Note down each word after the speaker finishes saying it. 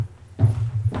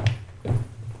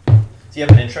Do you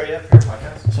have an intro yet for your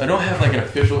podcast? So I don't have like an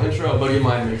official intro. A buddy of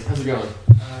mine makes. How's it going?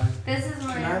 This is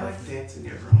my. Can I like dance in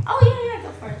your room? Oh yeah, go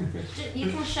for it. You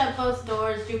can shut both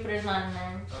doors. Jupiter's not in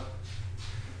there.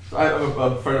 So I have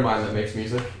a friend of mine that makes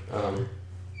music,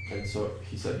 and so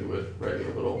he said he would write me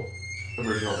a little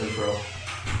original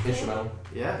instrumental.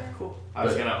 Yeah, cool. I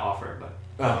was gonna offer, but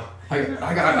I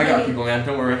got people, man.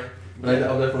 Don't worry. But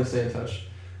I'll definitely stay in touch.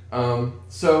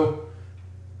 So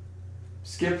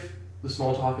skip the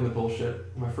small talk and the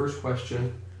bullshit. My first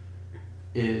question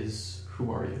is,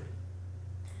 who are you?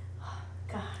 Oh,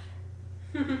 God.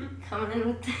 Coming in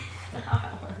with the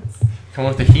hot ones. Come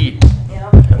with the heat.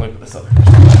 Yep. And look at this other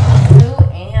question. Who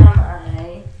am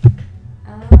I?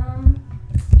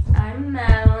 I'm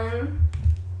Madeline,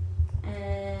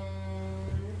 and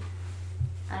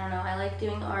I don't know. I like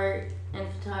doing art and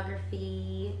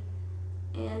photography,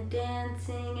 and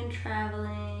dancing and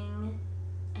traveling,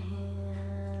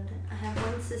 and I have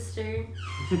one sister,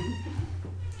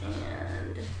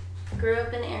 and grew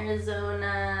up in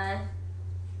Arizona.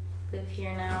 Live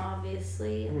here now,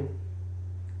 obviously. Mm-hmm.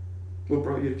 What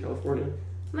brought you to California?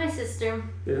 My sister.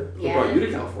 Yeah. What brought you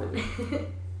to California?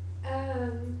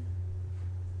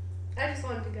 I just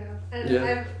wanted to go. And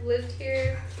I've lived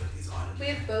here. We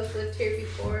have both lived here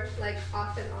before, like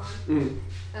off and on.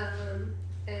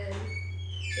 And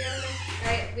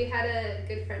yeah, we had a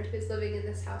good friend who was living in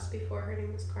this house before. Her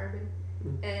name was Carmen.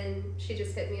 And she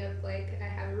just hit me up like, I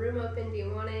have a room open, do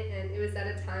you want it? And it was at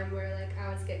a time where like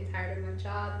I was getting tired of my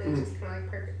job. It was just kind of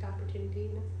like perfect opportunity,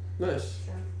 you know? Nice.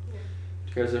 So, yeah.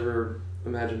 Did you guys ever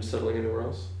imagine settling anywhere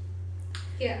else?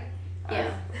 Yeah.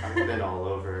 Yeah. I've been all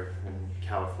over, and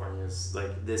California's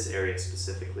like this area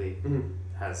specifically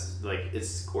has like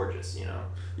it's gorgeous, you know.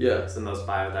 Yeah. It's the most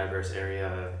biodiverse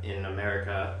area in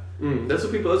America. That's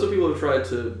what people have tried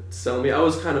to sell me. I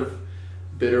was kind of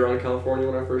bitter on California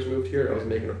when I first moved here. I was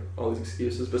making all these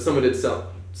excuses, but someone did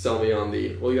sell me on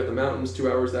the, well, you got the mountains 2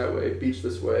 hours that way, beach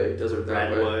this way, desert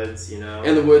that way. Redwoods, you know.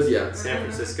 And the woods, yeah. San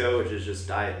Francisco, which is just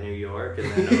diet New York,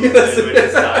 and then Oakland, which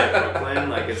is diet Brooklyn.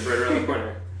 Like, it's right around the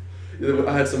corner.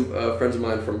 I had some friends of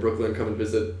mine from Brooklyn come and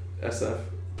visit SF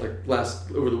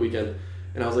over the weekend,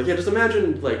 and I was like, yeah, just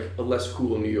imagine like a less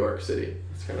cool New York City.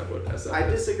 That's kind of what SF is. I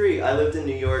disagree. I lived in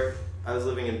New York. I was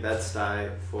living in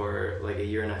Bed-Stuy for like a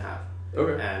year and a half.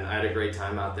 Okay. And I had a great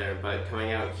time out there, but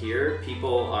coming out here,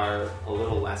 people are a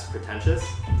little less pretentious.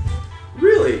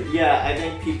 Really? Yeah, I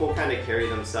think people kind of carry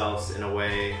themselves in a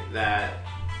way that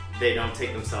they don't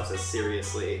take themselves as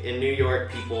seriously. In New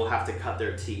York, people have to cut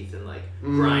their teeth and like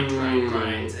grind,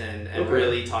 and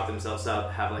really talk themselves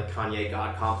up, have like Kanye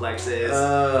God complexes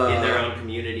in their own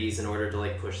communities in order to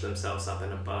like push themselves up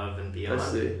and above and beyond. I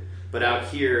see. But out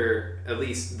here, at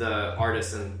least the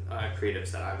artists and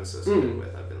creatives that I've associated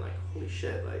with, I've been like, holy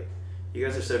shit, like, you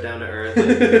guys are so down to earth. Like,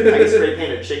 I can spray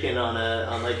paint a chicken on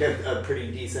a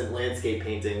pretty decent landscape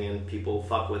painting and people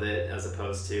fuck with it, as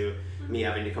opposed to me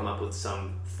having to come up with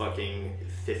some fucking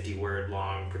 50-word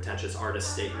long pretentious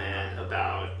artist statement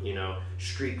about, you know,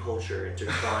 street culture and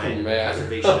decline,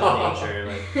 preservation of nature.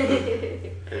 Like,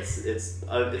 it's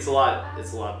a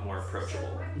lot more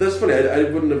approachable. That's funny. I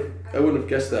wouldn't have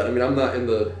guessed that. I mean, I'm not in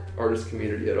the artist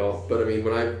community at all, but I mean,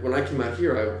 when I came out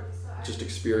here, I just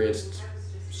experienced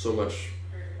so much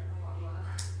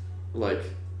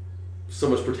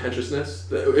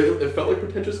pretentiousness. It felt like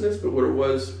pretentiousness, but what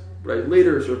I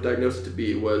later sort of diagnosed it to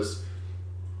be was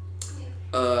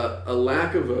a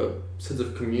lack of a sense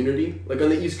of community. Like on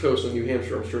the East Coast, in New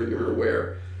Hampshire, I'm sure you're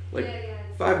aware,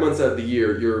 5 months out of the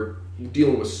year, you're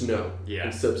dealing with snow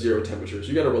and sub-zero temperatures.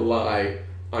 You got to rely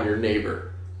on your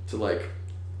neighbor to like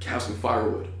have some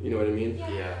firewood. You know what I mean?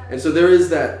 Yeah. And so there is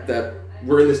that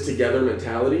we're in this together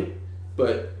mentality,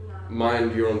 but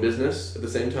mind your own business at the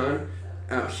same time.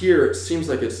 Out here, it seems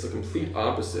like it's the complete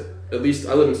opposite. At least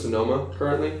I live in Sonoma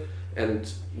currently,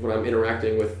 and when I'm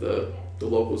interacting with the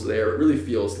locals there, it really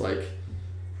feels like,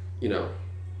 you know,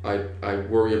 I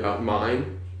worry about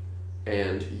mine,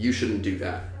 and you shouldn't do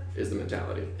that, is the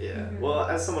mentality. Yeah. Well,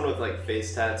 as someone with like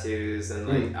face tattoos and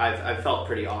like I've felt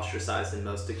pretty ostracized in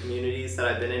most of the communities that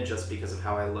I've been in just because of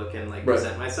how I look and like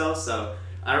present myself. So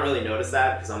I don't really notice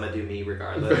that because I'm gonna do me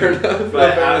regardless. Fair enough.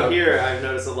 But out here, I've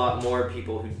noticed a lot more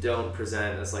people who don't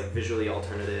present as like visually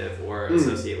alternative or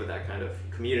associate with that kind of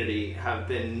community have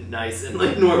been nice and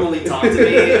like normally talk to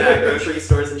me at grocery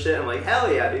stores and shit. I'm like,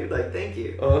 hell yeah, dude! Like, thank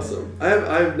you. Awesome.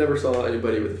 I've never saw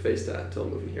anybody with a face tat until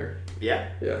moving here. Yeah.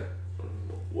 Yeah.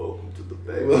 Welcome to the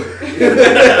Bay.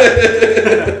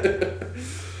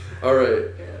 All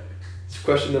right.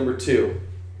 Question number 2.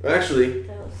 Actually,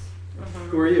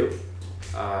 who are you?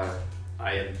 I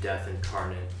am death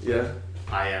incarnate. Yeah.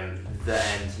 I am the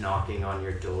end knocking on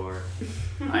your door.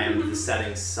 I am the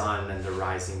setting sun and the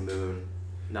rising moon.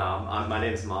 No, my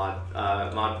name's Mawd.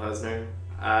 Mawd Posner.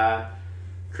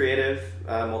 Creative,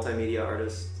 multimedia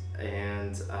artist,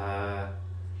 and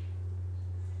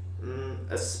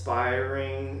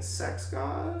aspiring sex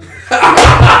god.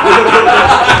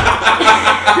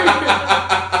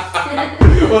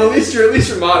 Well, at least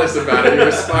you're modest about it. You're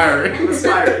aspiring. I'm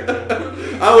aspiring.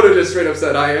 I would have just straight up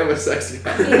said, I am a sex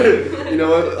guy. You know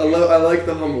what? I like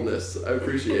the humbleness. I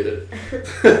appreciate it.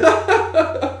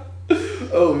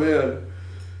 Oh, man.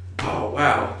 Oh,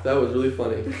 wow. That was really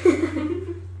funny.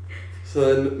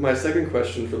 So then my second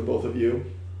question for the both of you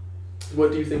is,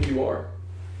 what do you think you are?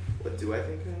 What do I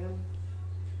think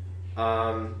I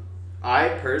am? I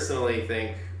personally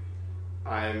think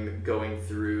I'm going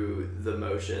through the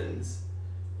motions,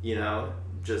 you know,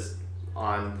 just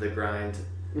on the grind,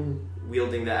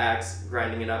 wielding the axe,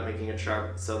 grinding it up, making it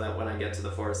sharp, so that when I get to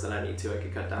the forest that I need to, I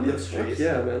could cut down those trees.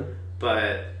 Yeah, man.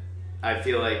 But I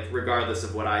feel like regardless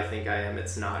of what I think I am,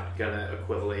 it's not gonna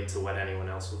equivalate to what anyone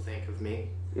else will think of me.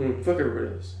 Fuck everybody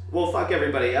else. Well, fuck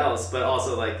everybody else, but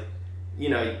also, like, you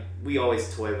know, we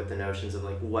always toy with the notions of,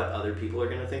 like, what other people are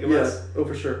going to think of us. Oh,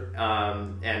 for sure.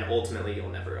 And ultimately, you'll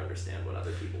never understand what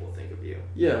other people will think of you.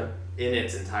 Yeah. In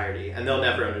its entirety. And they'll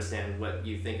never understand what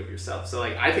you think of yourself. So,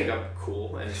 like, I think I'm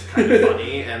cool and kind of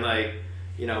funny and, like,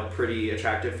 you know, pretty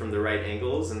attractive from the right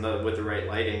angles and with the right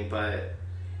lighting, but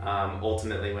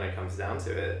ultimately, when it comes down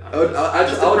to it, I'll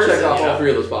check off all three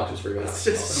of those boxes for you. It's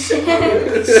just You mean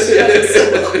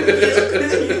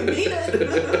it.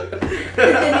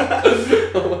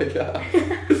 Oh my god.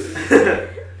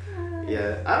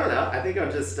 Yeah, I don't know. I think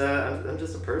I'm just I'm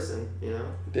just a person, you know.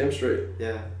 Damn straight.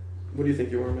 Yeah. What do you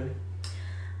think you are, May?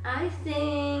 I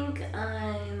think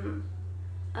I'm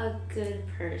a good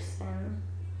person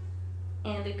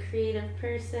and a creative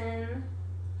person,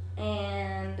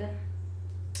 and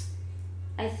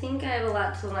I think I have a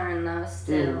lot to learn though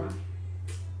still.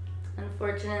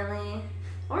 Unfortunately,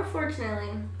 or fortunately,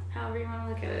 however you want to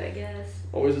look at it, I guess.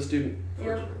 Always a student.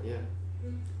 Yep. Yeah.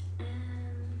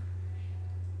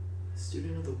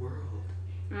 Student of the world.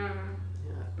 Yeah.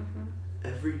 Mm-hmm.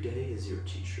 Every day is your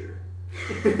teacher.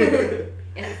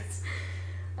 Yes.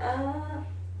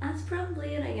 That's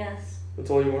probably it, I guess. That's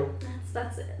all you are?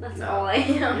 That's it. That's No, all I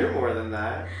am. You're more than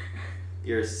that.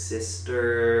 You're a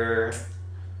sister.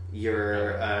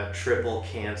 You're a triple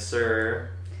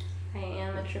cancer. I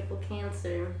am a triple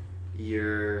cancer.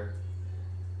 You're...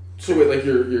 So wait, like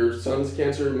your sun's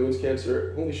cancer, moon's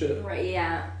cancer? Holy shit. Right,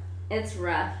 yeah. It's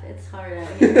rough. It's hard out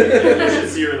here. You should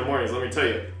see her in the mornings, let me tell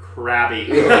you. Crabby.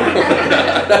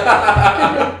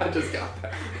 I just got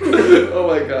that. Oh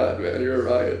my god, man, you're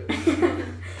a riot.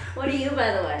 What are you,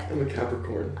 by the way? I'm a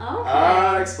Capricorn.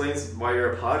 Okay. Explains why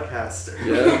you're a podcaster.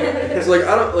 Yeah. It's like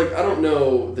I don't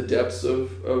know the depths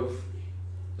of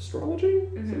astrology.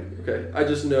 Mm-hmm. Okay, I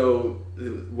just know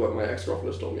what my ex-girlfriend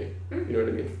has told me. You know what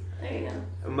I mean? There you go.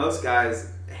 Most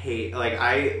guys hate,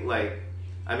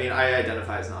 I mean, I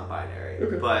identify as non-binary,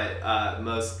 okay. But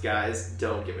most guys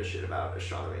don't give a shit about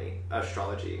astrology too.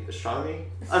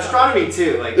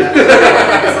 Like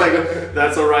it's like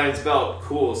that's Orion's belt.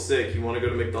 Cool, sick. You want to go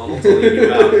to McDonald's? I'll leave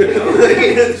you out. You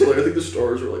know? So like, I think the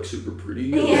stars are like super pretty.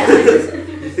 Yeah.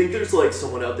 You think there's like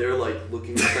someone out there like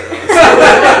looking at us?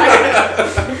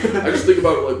 I just think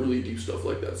about like really deep stuff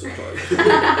like that sometimes.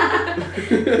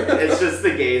 It's just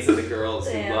the gays and the girls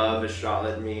who Yeah. love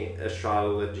astrology.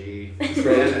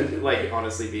 And like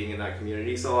honestly, being in that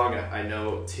community so long, I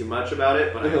know too much about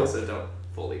it, but I also don't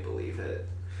fully believe it.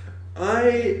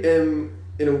 I am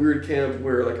in a weird camp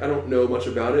where like I don't know much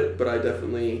about it, but I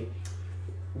definitely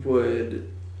would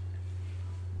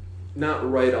not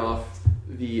write off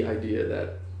the idea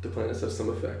that the planets have some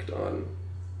effect on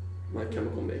my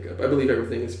chemical makeup. I believe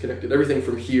everything is connected. Everything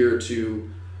from here to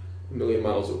a million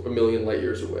light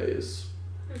years away is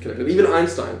connected. Even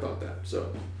Einstein thought that.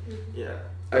 So yeah.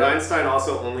 But Einstein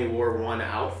also only wore one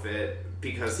outfit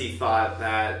because he thought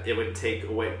that it would take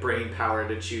away brain power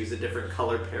to choose a different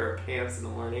colored pair of pants in the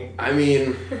morning. I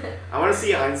mean, I want to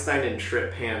see Einstein in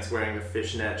trip pants wearing a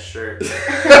fishnet shirt,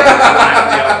 black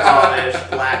nail polish,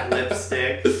 black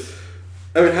lipstick.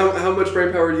 I mean, how much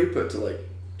brain power do you put to like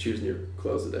choosing your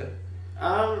clothes a day?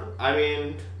 I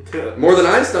mean, more than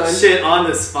Einstein. Shit on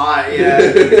the spot, yeah.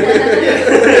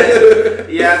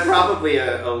 Yeah, probably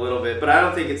a little bit, but I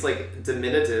don't think it's like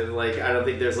diminutive. Like, I don't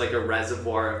think there's like a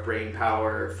reservoir of brain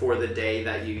power for the day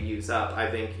that you use up. I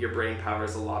think your brain power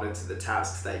is allotted to the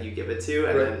tasks that you give it to,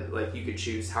 and then like you could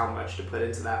choose how much to put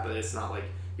into that, but it's not like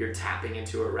you're tapping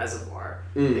into a reservoir.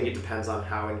 I think it depends on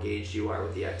how engaged you are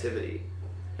with the activity.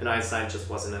 And Einstein just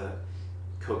wasn't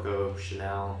Coco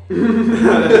Chanel,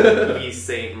 East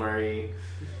St. Marie.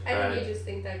 I think you just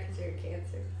think that because you're a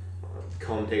Cancer.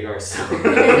 Comme des Garçons.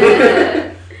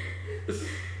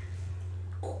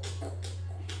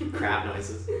 Crab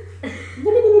noises.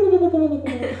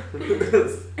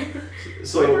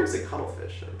 Zoidberg's a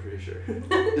cuttlefish, I'm pretty sure.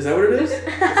 Is that what it is?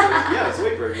 Yeah,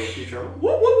 Zoidberg in Futurama.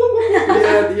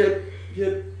 He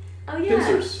had Oh yeah.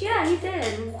 pincers. Yeah, he did.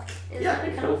 Is Yeah, that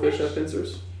a Cuttlefish have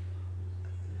pincers.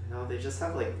 No, they just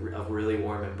have like a really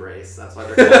warm embrace. That's why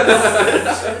they're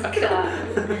called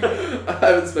God. I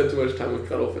haven't spent too much time with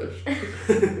cuttlefish.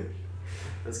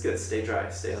 That's good. Stay dry.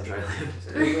 Stay on dry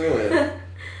Anyway,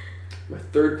 my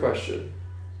third question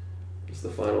is the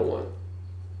final one.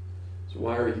 So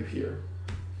why are you here?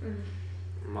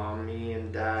 Mommy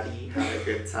and Daddy had a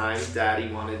good time.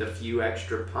 Daddy wanted a few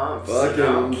extra pumps.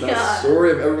 Fucking the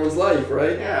story of everyone's life,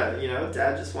 right? Yeah,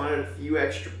 Dad just wanted a few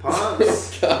extra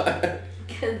pumps. Oh, God.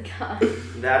 Good God.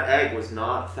 That egg was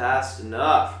not fast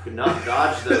enough. Could not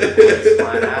dodge those bullets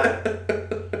flying at it.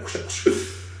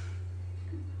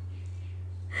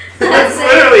 That's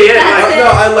literally it.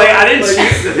 I didn't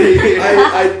choose to be.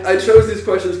 I chose these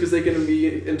questions because they can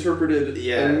be interpreted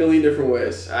in a million different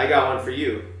ways. I got one for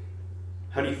you.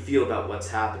 How do you feel about what's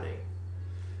happening?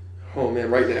 Oh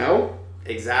man, right now?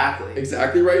 Exactly.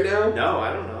 Exactly right now? No,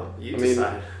 I don't know. You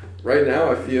decide. Right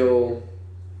now I feel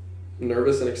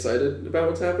nervous and excited about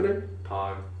what's happening.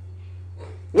 Pog.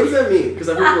 What does that mean? Because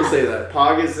I've heard people say that.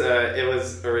 Pog is, it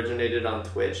was originated on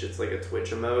Twitch. It's like a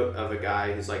Twitch emote of a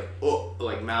guy who's like, oh,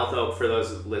 like mouth open, for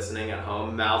those listening at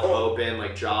home, mouth open,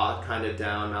 like jaw kind of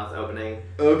down, mouth opening.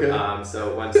 Okay.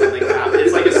 So when something happens,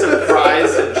 it's like a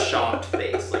surprised and shocked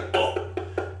face. Like, oh,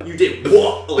 you did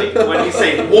what? Like, when you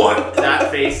say what,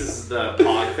 that face is the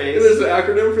Pog face. There's an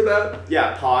acronym for that?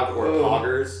 Yeah, Pog or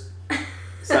Poggers.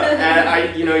 So,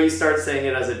 and you start saying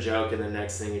it as a joke, and the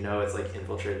next thing you know, it's like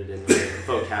infiltrated in your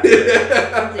vocabulary.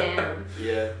 Damn.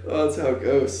 Yeah. Oh, that's how it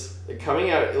goes. Coming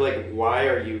out, like, why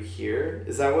are you here?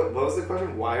 Is that what was the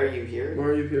question? Why are you here? Why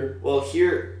are you here? Well,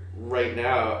 here, right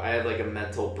now, I had like a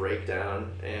mental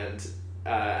breakdown, and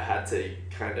had to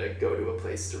kind of go to a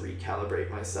place to recalibrate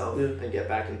myself and get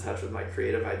back in touch with my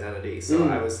creative identity. So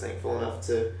I was thankful enough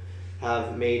to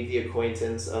have made the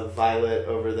acquaintance of Violet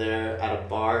over there at a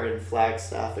bar in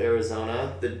Flagstaff,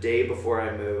 Arizona, the day before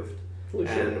I moved. Holy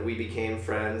shit. We became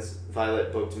friends.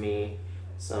 Violet booked me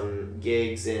some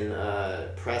gigs in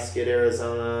Prescott,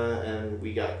 Arizona, and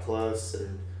we got close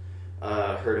and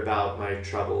heard about my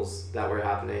troubles that were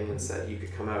happening and said you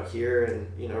could come out here and,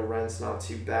 rent's not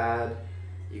too bad.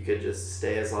 You could just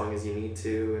stay as long as you need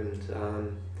to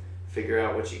and figure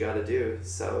out what you got to do.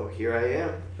 So here I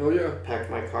am. Oh yeah. Packed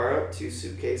my car up, 2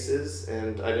 suitcases,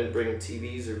 and I didn't bring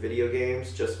TVs or video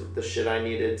games, just the shit I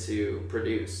needed to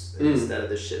produce instead of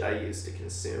the shit I used to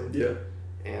consume. Yeah.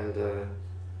 And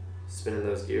spinning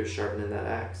those gears, sharpening that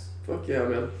axe. Fuck yeah,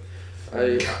 man.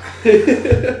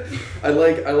 I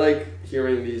like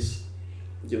hearing these,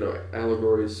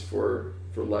 allegories for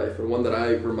life. And one that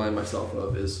I remind myself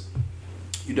of is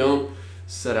you don't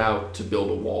set out to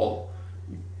build a wall.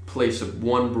 Place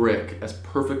one brick as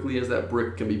perfectly as that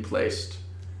brick can be placed,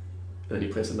 and then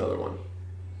you place another one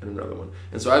and another one.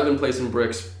 And so I've been placing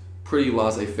bricks pretty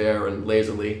laissez-faire and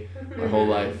lazily my whole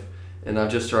life, and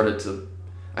I've just started to.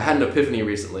 I had an epiphany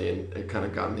recently, and it kind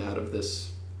of got me out of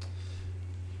this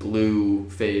blue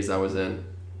phase I was in.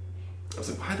 I was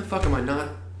like, why the fuck am I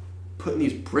not putting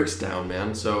these bricks down,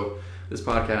 man? So this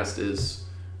podcast is,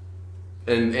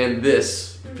 and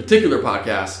this particular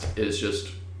podcast is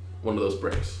just one of those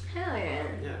bricks. Hell yeah.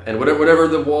 And whatever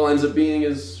the wall ends up being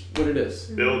is what it is.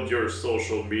 Build your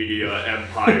social media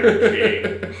empire,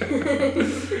 king.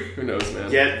 Who knows, man?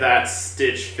 Get that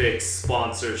Stitch Fix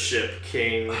sponsorship,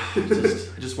 king.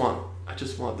 I just want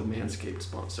the Manscaped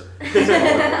sponsor.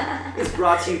 It's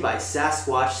brought to you by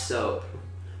Sasquatch Soap.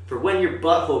 For when your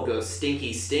butthole goes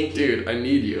stinky. Dude, I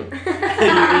need you. And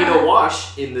you need a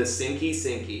wash in the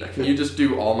sinky. Can you just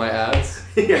do all my ads?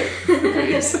 Yeah,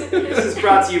 please. This is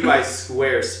brought to you by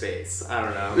Squarespace. I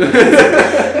don't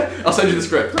know. I'll send you the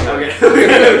script. Okay, cool.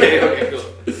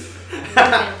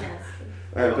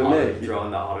 Alright, but May. Throw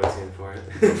in the auto-tune for it.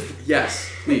 Yes,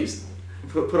 please.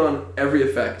 Put on every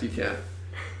effect you can.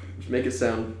 Just make it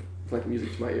sound like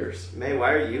music to my ears. May,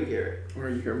 why are you here? Why are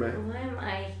you here, May? Why am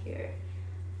I here?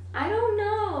 I don't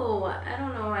know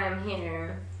why I'm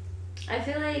here. I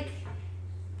feel like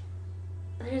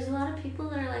there's a lot of people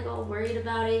that are like all worried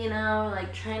about it,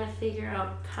 like trying to figure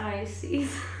out Pisces,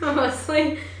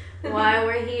 mostly why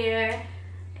we're here.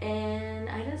 And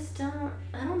I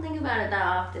don't think about it that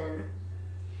often.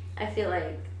 I feel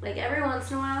like every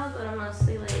once in a while, but I'm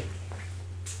mostly like,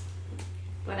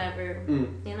 whatever.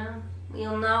 You know,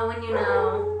 you'll know when you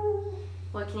know.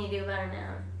 What can you do about it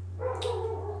now?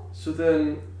 So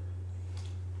then,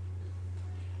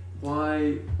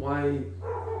 why are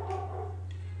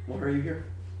you here?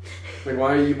 Like,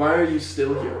 why are you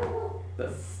still here?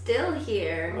 Then? Still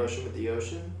here. Motion with the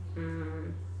ocean.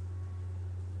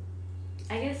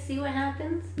 I guess see what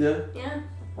happens. Yeah. Yeah.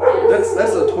 That's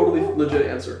a totally legit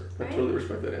answer. I Right? totally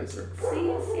respect that answer.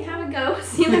 See how it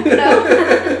goes. You never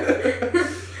know.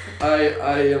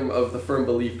 I am of the firm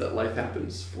belief that life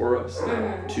happens for us,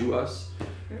 not to us.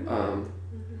 I'm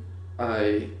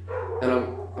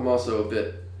also a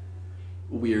bit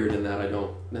weird in that I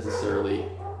don't necessarily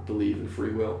believe in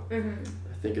free will. I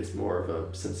think it's more of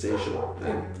a sensation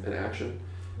than an action.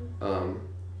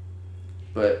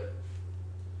 But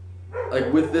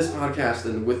like with this podcast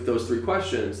and with those 3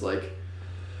 questions, like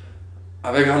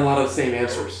I've got a lot of the same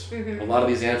answers. A lot of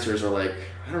these answers are like,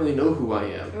 I don't really know who I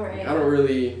am. Right. I don't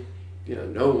really,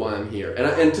 know why I'm here.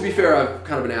 And to be fair, I've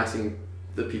kind of been asking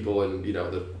the people in,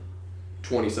 the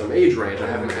 20-some age range. I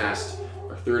haven't asked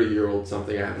a 30-year-old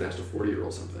something. I haven't asked a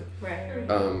 40-year-old something. Right.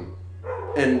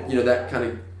 And that kind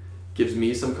of gives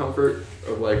me some comfort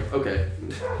of like, okay,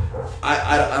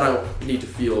 I don't need to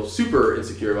feel super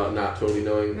insecure about not totally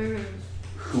knowing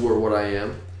who or what I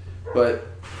am, but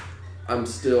I'm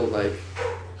still like,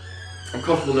 I'm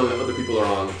comfortable knowing that other people are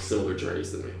on similar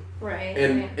journeys than me. Right.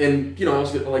 And I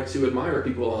also like to admire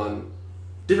people on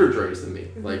different journeys than me.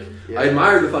 Like, I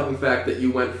admire the fucking fact that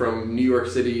you went from New York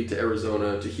City to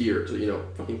Arizona to here to,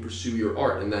 fucking pursue your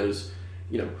art, and that is,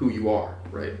 who you are,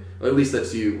 right? Or at least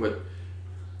that's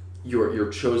your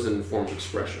chosen form of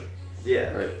expression.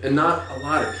 Yeah. Right. And not a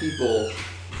lot of people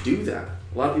do that.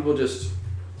 A lot of people just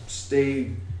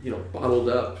stay, bottled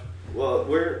up. Well,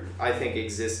 we're, I think,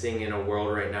 existing in a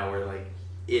world right now where, like,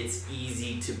 it's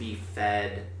easy to be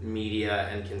fed media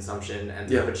and consumption and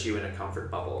to put you in a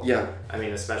comfort bubble. Yeah. I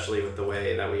mean, especially with the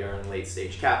way that we are in late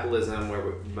stage capitalism,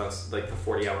 where most, like, the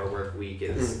 40-hour work week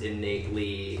is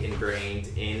innately ingrained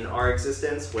in our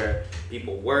existence, where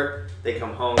people work, they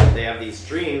come home, they have these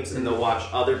dreams, and they'll watch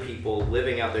other people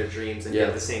living out their dreams and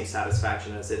get the same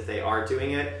satisfaction as if they are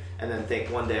doing it, and then think,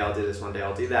 one day I'll do this, one day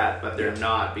I'll do that, but they're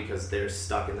not, because they're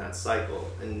stuck in that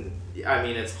cycle. And I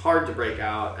mean, it's hard to break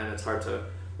out, and it's hard to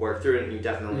work through it, and you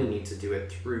definitely need to do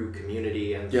it through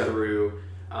community and through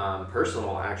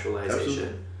personal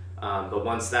actualization. But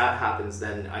once that happens,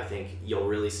 then I think you'll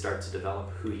really start to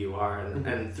develop who you are.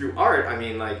 And through art, I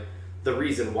mean, like, the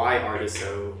reason why art is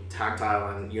so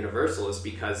tactile and universal is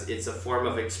because it's a form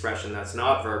of expression that's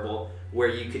not verbal, where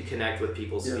you could connect with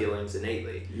people's feelings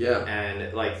innately. Yeah.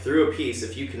 And, like, through a piece,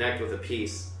 if you connect with a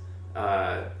piece,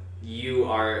 you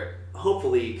are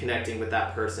hopefully connecting with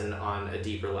that person on a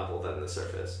deeper level than the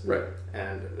surface. Right.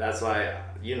 And that's why,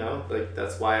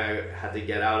 that's why I had to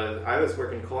get out of, I was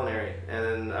working culinary,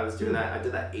 and I was doing that, I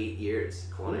did that 8 years,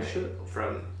 culinary,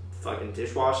 from fucking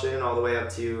dishwashing all the way up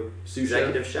to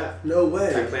executive chef. No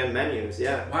way. I planned menus,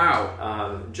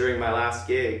 Wow. During my last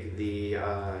gig, the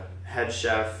head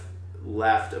chef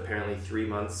left apparently 3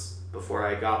 months before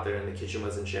I got there, and the kitchen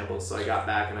was in shambles, so I got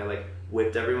back and I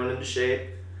whipped everyone into shape.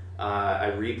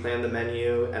 I replanned the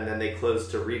menu, and then they closed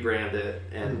to rebrand it,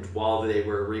 and while they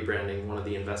were rebranding, one of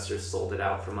the investors sold it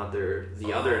out from under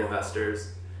the other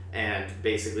investors, and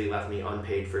basically left me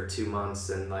unpaid for 2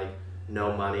 months and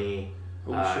no money,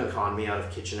 conned me out of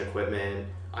kitchen equipment.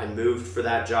 I moved for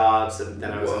that job, so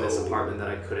then I was in this apartment that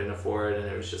I couldn't afford, and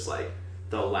it was just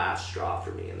the last straw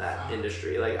for me in that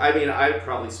industry. I mean, I'd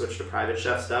probably switch to private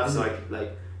chef stuff, so I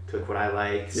could cook what I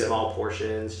like, small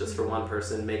portions just for one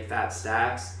person, make fat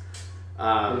stacks.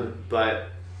 But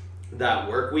that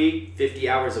work week, 50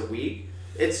 hours a week,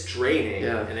 it's draining,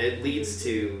 and it leads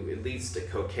to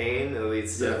cocaine. It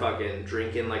leads to fucking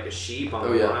drinking like a sheep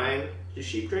on the line. Do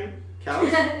sheep drink?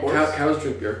 Cows? Cows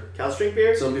drink beer. Cows drink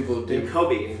beer? Some people do. In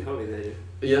Kobe they do.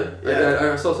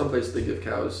 Yeah. I saw some place they give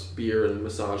cows beer and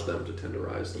massage them to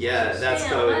tenderize them. Yeah, that's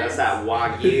Kobe. That's that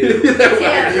Wagyu.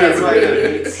 That's why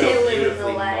it's so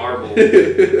beautifully marbled.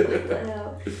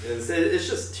 It's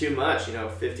just too much,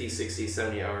 50, 60,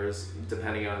 70 hours,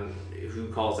 depending on who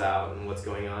calls out and what's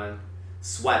going on.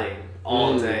 Sweating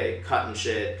all day, cutting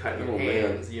your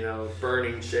hands,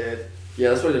 burning shit. Yeah,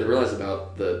 that's what I didn't realize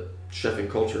about the chefing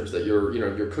culture, is that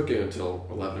you're cooking until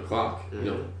 11 o'clock,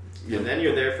 And then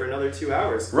you're there for another 2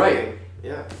 hours. Cleaning. Right.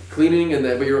 Yeah. Cleaning, and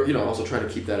then, but you're, also trying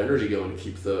to keep that energy going,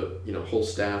 keep the, whole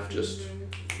staff just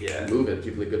moving,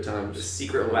 keep the good times. The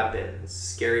secret weapon,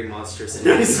 scary monsters and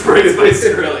ice sprays by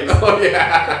Skrillex. Oh,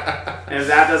 yeah. And if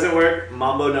that doesn't work,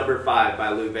 Mambo No. 5 by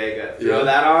Lou Bega. Throw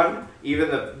that on, even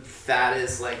the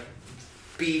fattest,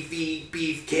 beefy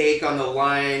beefcake on the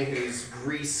line whose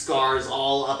grease scars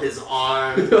all up his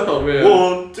arm. Oh man.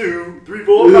 1, 2, 3,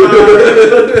 4,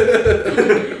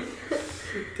 5.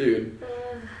 Dude.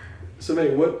 So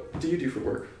Meg, what do you do for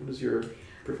work? What is your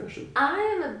profession?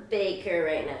 I'm a baker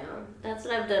right now. That's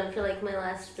what I've done for like my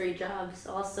last 3 jobs.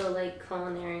 Also like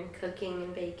culinary and cooking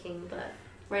and baking, but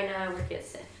right now I work at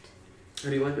Sift.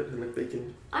 How do you like it? I like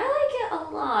baking. I like it a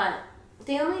lot.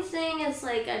 The only thing is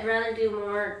like I'd rather do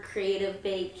more creative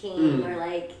baking or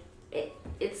like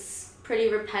it's pretty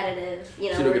repetitive, you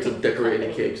know. So you don't get to decorate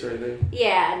any cakes or anything?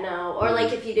 Yeah, no. Or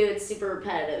like if you do, it's super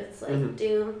repetitive. It's like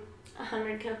do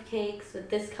 100 cupcakes with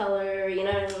this color, you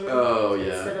know what I mean? Oh,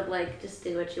 yeah. Instead of like just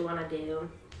do what you want to do.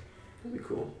 That'd be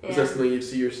cool. Yeah. Is that something you'd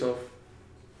see yourself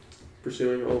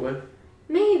pursuing all the way?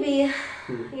 Maybe.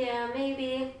 Yeah,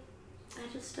 maybe. I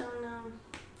just don't know.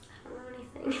 I don't know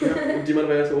anything. Yeah. Do you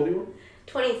mind if I ask how old you are?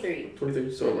 23.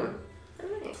 23, so am I. Oh,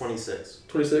 nice. 26.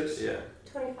 26? Yeah.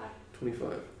 25.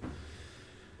 25.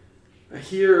 I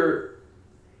hear,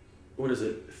 what is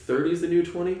it, 30 is the new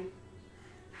 20?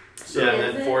 So, yeah,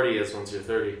 and then 40 is once you're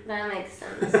 30. That makes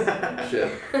sense. Shit.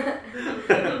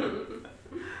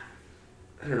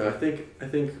 I don't know, I think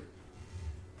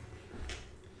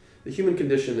the human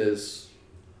condition is...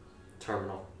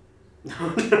 Terminal.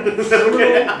 Terminal,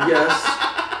 yes.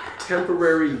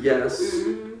 Temporary, yes.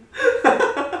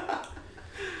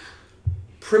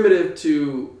 Primitive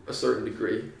to a certain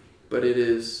degree, but it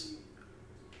is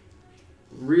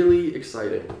really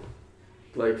exciting.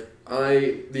 Like,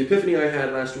 the epiphany I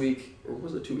had last week, or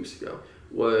was it 2 weeks ago,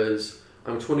 was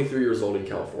I'm 23 years old in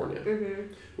California,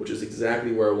 which is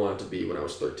exactly where I wanted to be when I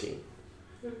was 13.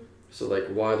 So, like,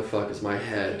 why the fuck is my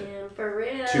head for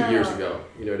real. 2 years ago?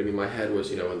 You know what I mean? My head was,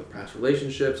 in the past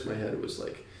relationships. My head was,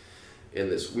 like, in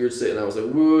this weird state. And I was like,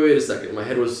 wait a second. My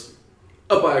head was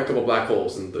up by a couple black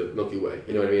holes in the Milky Way.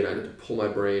 You know what I mean? I had to pull my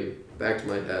brain back to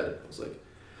my head. I was like,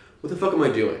 what the fuck am I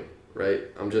doing? Right?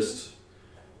 I'm just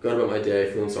going about my day,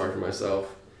 feeling sorry for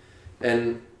myself.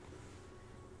 And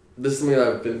this is something that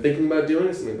I've been thinking about doing.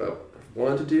 It's something that I've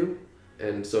wanted to do.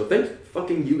 And so thank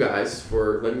fucking you guys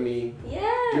for letting me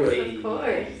do it. Of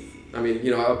course. I mean,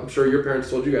 I'm sure your parents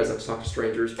told you guys not to talk to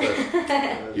strangers, but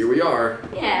here we are.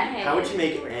 Yeah. Hey, how would you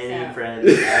make any out. friends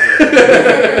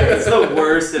ever? It's the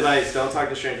worst advice. Don't talk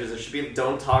to strangers. It should be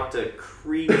don't talk to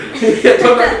creepy strangers. Yeah,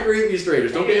 don't talk to creepy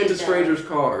strangers. Don't get into strangers'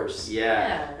 cars.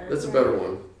 Yeah. That's a better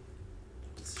one.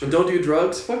 And don't do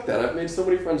drugs. Fuck that. I've made so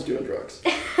many friends doing drugs.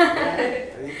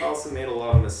 And you've also made a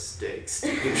lot of mistakes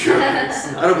doing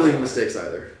drugs. I don't believe in mistakes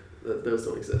either. Those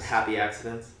don't exist. Happy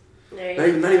accidents? Not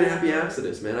even happy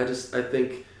accidents, man. I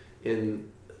think in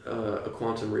a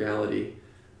quantum reality,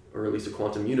 or at least a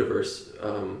quantum universe,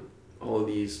 all of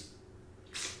these,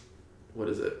 what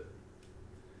is it?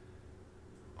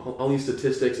 All these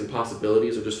statistics and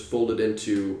possibilities are just folded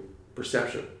into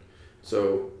perception.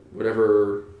 So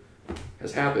whatever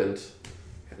has happened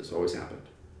has always happened,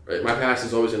 right? My past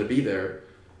is always going to be there.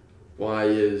 Why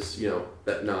is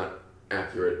that not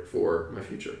accurate for my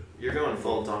future? You're going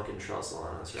full Duncan Trussell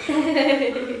on us,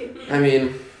 right? I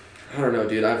mean, I don't know,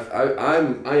 dude.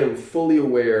 I am fully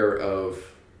aware of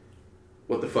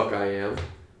what the fuck I am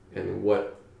and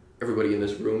what everybody in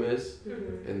this room is,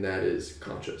 and that is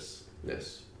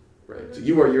consciousness, right? So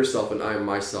you are yourself and I am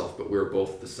myself, but we're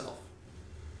both the self.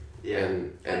 Yeah.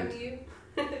 And I'm you.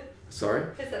 Sorry?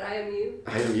 I said I am you.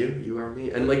 I am you, you are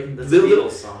me. And like that's the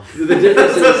Beatles song. The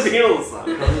difference is the Beatles song.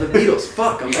 The Beatles.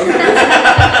 Fuck, I'm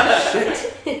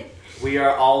shit. We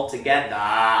are all together.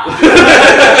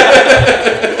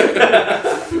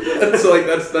 So like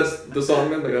that's the song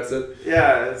then? Like that's it?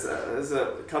 Yeah, it's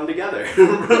a come together.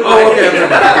 Oh, okay.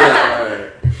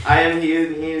 Right. I am he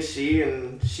and he is she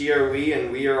and she are we and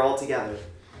we are all together.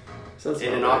 Sounds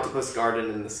in an octopus garden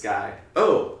in the sky.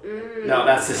 Oh. No,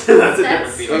 that's a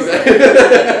different Beatles.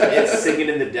 Okay. It's singing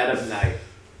in the dead of night.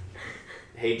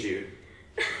 Hey Jude.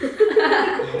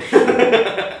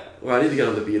 Well, I need to get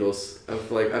on the Beatles. I've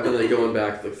been like going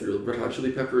back like through Red Hot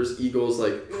Chili Peppers, Eagles,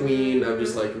 like Queen. I'm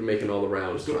just like making all the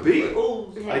rounds. The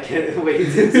Beatles. I can't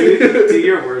wait to do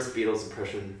your worst Beatles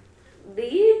impression.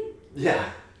 The?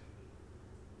 Yeah.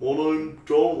 My name's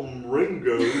John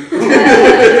Ringo. Play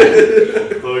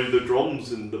the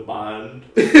drums in the band.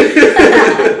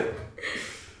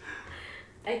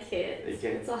 I can't. You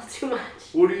can't? It's all too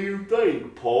much. What do you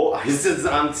think, Paul? I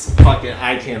cannot.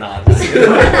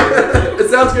 It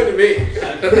sounds good to me.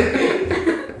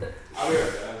 I'll be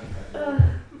right back. Oh,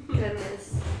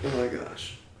 goodness. Oh my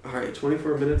gosh. Alright,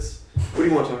 24 minutes. What do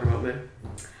you want to talk about, man?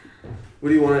 What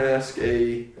do you want to ask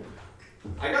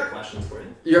I got questions for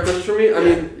you. You got questions for me? I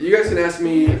mean, you guys can ask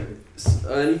me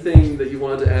anything that you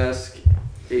wanted to ask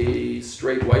a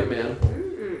straight white man.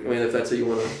 I mean, if that's how you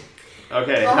want to.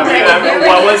 Okay.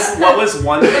 Oh, What was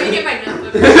one Let me thing? get my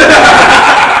notebook.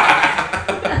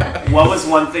 What was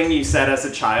one thing you said as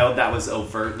a child that was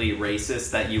overtly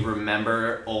racist that you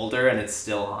remember older and it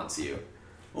still haunts you?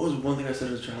 What was one thing I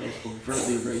said as a child that was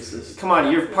overtly racist? Come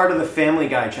on, you're part of the Family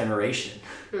Guy generation.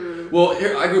 Well,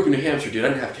 here, I grew up in New Hampshire, dude. I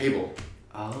didn't have cable.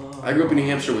 Oh. I grew up in New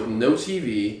Hampshire with no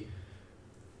TV,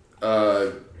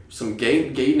 some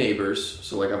gay neighbors.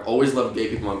 So, like, I've always loved gay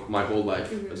people my whole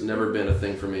life. It's never been a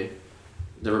thing for me.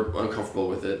 Never uncomfortable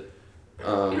with it.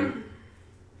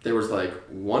 There was, like,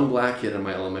 one black kid in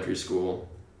my elementary school.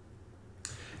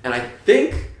 And I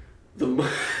think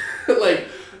like,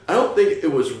 I don't think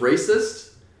it was racist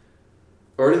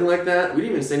or anything like that. We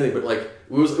didn't even say anything, but, like,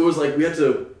 it was like we had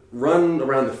to run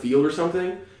around the field or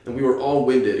something, and we were all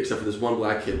winded except for this one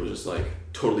black kid was just, like,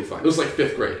 totally fine. It was, like,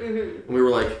 5th grade. And we were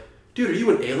like, dude, are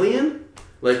you an alien?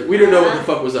 Like, we didn't know what the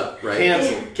fuck was up, right?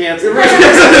 Cancel. End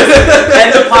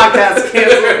of podcast.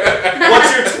 Cancel.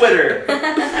 What's your Twitter?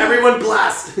 Everyone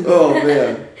blast. Oh,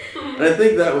 man. And I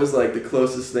think that was, like, the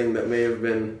closest thing that may have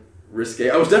been risque.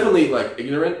 I was definitely, like,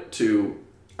 ignorant to...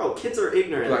 Oh, kids are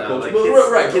ignorant, Black though. culture. Like, Well,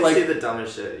 kids, right, but, kids like, do the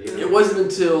dumbest shit. You know? It wasn't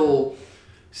until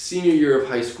senior year of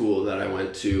high school that I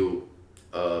went to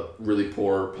a really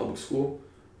poor public school.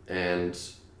 And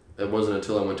it wasn't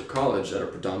until I went to college at a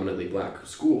predominantly black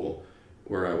school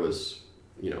where I was,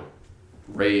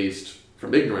 raised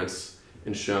from ignorance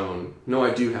and shown, no,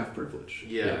 I do have privilege.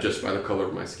 Yeah. Just by the color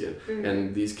of my skin.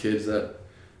 And these kids that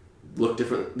look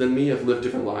different than me have lived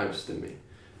different lives than me.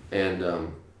 And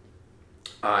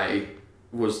I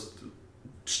was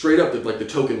straight up the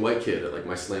token white kid at, like,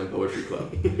 my slam poetry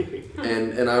club.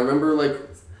 and I remember, like,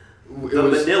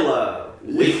 Manila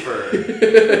wafer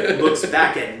looks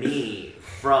back at me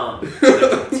from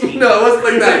the container. No, it wasn't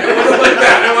like that.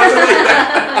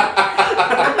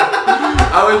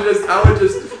 I would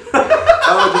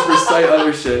just recite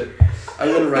other shit. I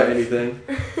wouldn't write anything.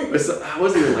 I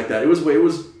wasn't even like that. It was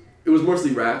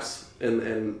mostly raps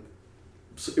and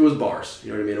it was bars.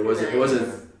 You know what I mean? It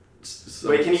wasn't.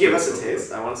 Wait, can you give us a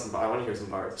taste? I want to hear some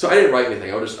bars. So I didn't write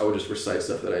anything. I would just recite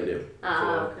stuff that I knew.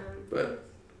 Oh. But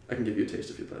I can give you a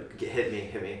taste if you'd like. Hit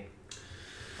me.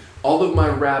 All of my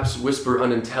raps whisper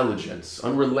unintelligence,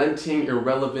 unrelenting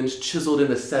irrelevance chiseled in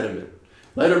the sediment.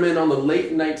 Letterman on the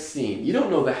late night scene. You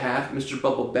don't know the half, Mr.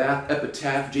 Bubble Bath,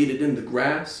 epitaph jaded in the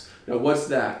grass. Now what's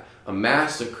that? A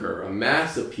massacre, a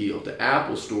mass appeal to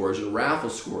Apple stores and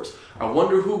raffle scores. I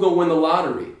wonder who gonna win the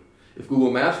lottery. If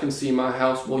Google Maps can see my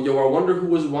house, well, I wonder who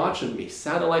was watching me.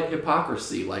 Satellite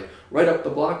hypocrisy, like right up the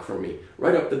block from me,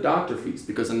 right up the doctor fees,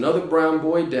 because another brown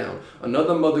boy down,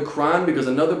 another mother crying because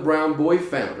another brown boy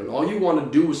found. And all you want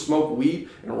to do is smoke weed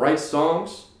and write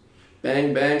songs?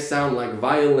 Bang, bang, sound like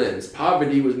violins.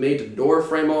 Poverty was made to door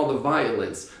frame all the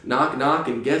violence. Knock, knock,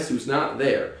 and guess who's not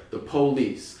there? The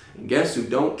police. And guess who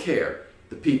don't care?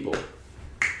 The people.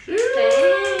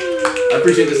 I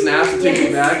appreciate the snaps. It takes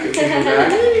me back.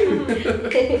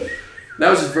 That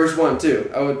was his first one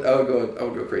too. I would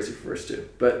go crazy for verse 2.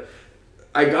 But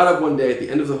I got up one day at the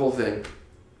end of the whole thing,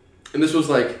 and this was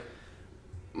like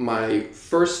my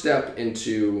first step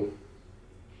into.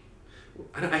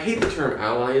 I hate the term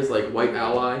ally is like white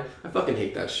ally. I fucking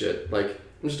hate that shit. Like,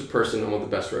 I'm just a person. I want the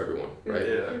best for everyone, right?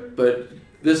 Yeah. But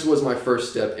this was my first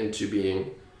step into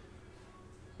being,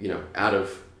 out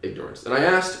of ignorance. And I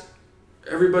asked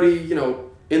everybody,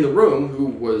 in the room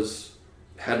who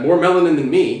had more melanin than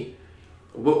me,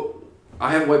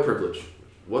 I have white privilege.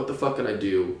 What the fuck can I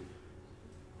do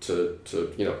to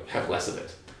have less of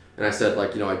it? And I said,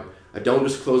 like, I don't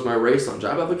disclose my race on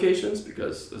job applications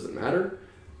because it doesn't matter.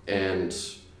 And,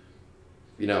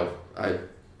 I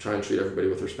try and treat everybody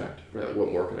with respect, right? Like,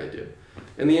 what more can I do?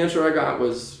 And the answer I got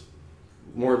was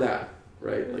more of that,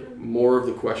 right? Like, more of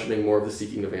the questioning, more of the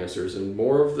seeking of answers, and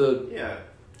more of the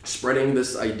spreading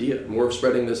this idea, more of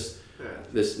spreading this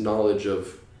this knowledge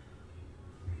of,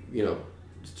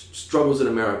 struggles in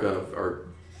America are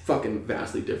fucking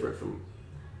vastly different from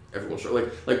everyone's struggle.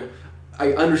 Like,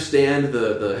 I understand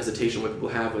the hesitation what people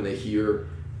have when they hear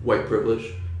white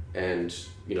privilege and,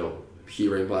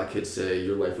 hearing black kids say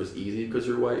your life was easy because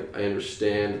you're white. I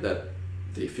understand that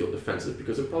they feel defensive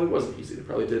because it probably wasn't easy. They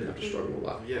probably did have to struggle a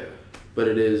lot. Yeah. But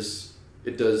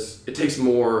it takes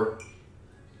more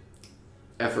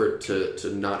effort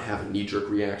to not have a knee-jerk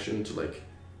reaction, to like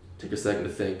take a second to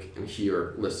think and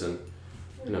hear, listen,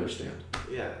 and understand.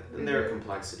 Yeah, and there are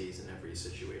complexities in every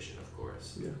situation, of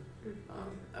course. Yeah.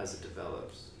 As it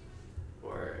develops,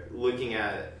 or looking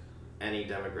at any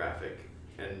demographic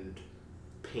and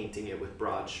painting it with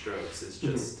broad strokes is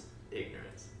just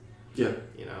ignorance. Yeah.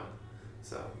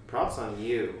 So props on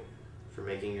you for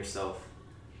making yourself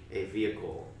a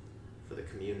vehicle for the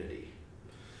community.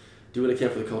 Do what I can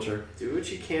for the culture. Do what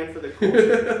you can for the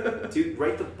culture. Dude,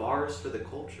 write the bars for the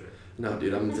culture. No,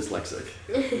 dude, I'm dyslexic.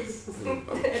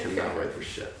 I cannot write for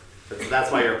shit.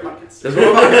 That's why you're a podcaster. That's what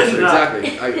I'm a podcaster,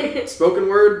 exactly. Spoken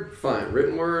word, fine.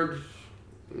 Written word,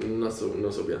 no so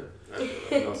bien.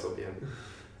 No so bien.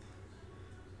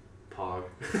 Pog.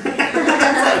 I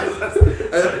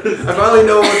finally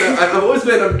know what that... I've always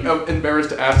been embarrassed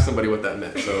to ask somebody what that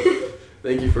meant, so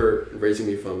thank you for raising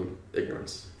me from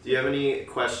ignorance. Do you have any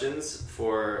questions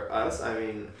for us? I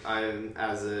mean, I'm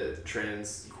as a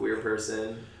trans queer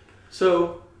person.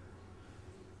 So,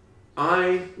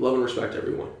 I love and respect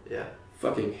everyone. Yeah.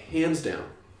 Fucking hands down.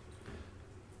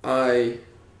 I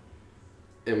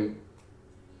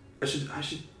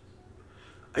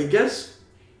guess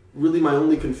really my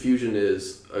only confusion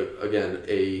is again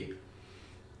a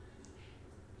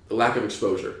lack of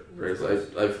exposure. Right?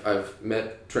 I've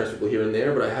met trans people here and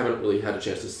there, but I haven't really had a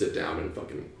chance to sit down and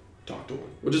fucking talk to one.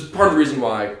 Which is part of the reason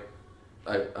why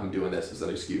I'm doing this as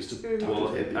an excuse to talk to people.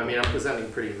 I mean, I'm presenting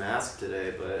pretty masked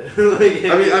today, but like,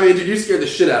 I mean, dude, you scared the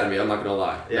shit out of me. I'm not gonna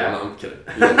lie. Yeah, no, I'm kidding.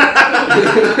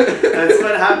 That's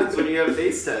what happens when you have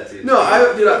face tattoos. No,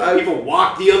 I people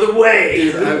walk the other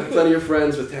way. Dude, I have plenty of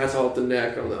friends with tats all up the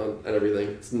neck and everything.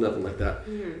 It's nothing like that.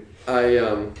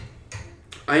 Mm-hmm.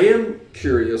 I am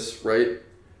curious, right?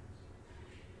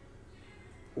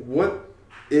 What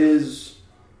is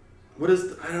I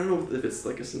don't know if it's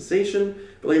like a sensation,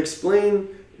 but like explain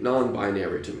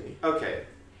non-binary to me. Okay.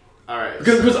 All right.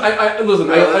 Because I listen.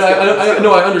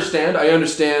 I understand. I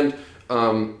understand.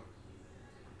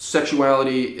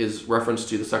 Sexuality is reference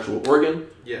to the sexual organ.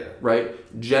 Yeah. Right.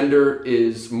 Gender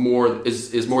is more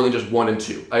than just 1 and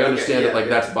 2. I understand that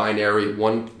that's binary.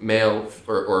 One male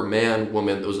or man,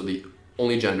 woman. Those are the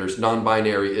only genders.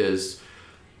 Non-binary is,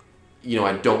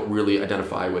 I don't really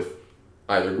identify with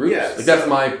either group. Yeah, that's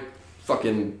my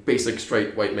fucking basic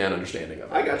straight white man understanding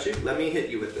of it. I got you. Let me hit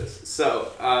you with this.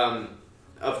 So,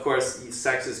 of course,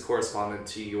 sex is correspondent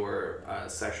to your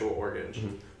sexual organ.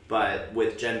 Mm-hmm. But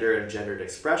with gender and gendered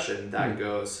expression, that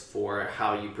goes for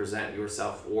how you present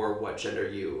yourself or what gender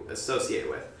you associate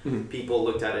with. Mm-hmm. People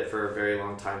looked at it for a very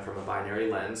long time from a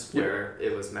binary lens where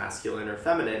it was masculine or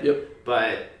feminine. Yep.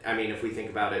 But, I mean, if we think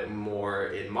about it more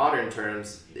in modern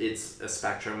terms, it's a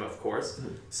spectrum, of course.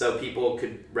 Mm-hmm. So people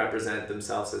could represent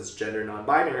themselves as gender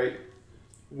non-binary,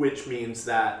 which means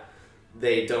that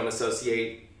they don't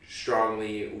associate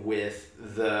strongly with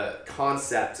the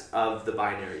concept of the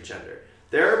binary gender.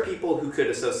 There are people who could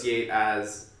associate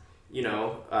as,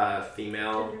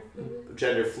 female,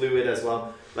 gender fluid as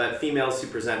well, but females who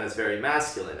present as very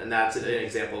masculine. And that's an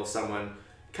example of someone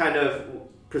kind of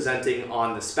presenting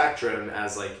on the spectrum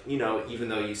as even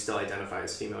though you still identify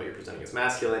as female, you're presenting as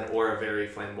masculine, or a very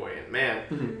flamboyant man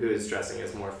who is dressing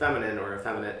as more feminine or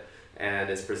effeminate and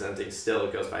is presenting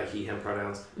still, goes by he, him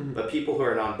pronouns. Mm-hmm. But people who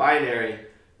are non-binary,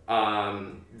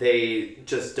 they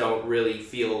just don't really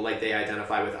feel like they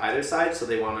identify with either side, so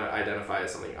they want to identify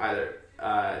as something either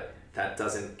that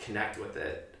doesn't connect with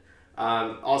it.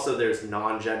 Also, there's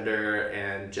non-gender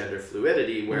and gender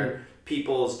fluidity, where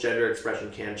people's gender expression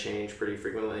can change pretty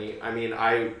frequently. I mean,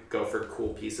 I go for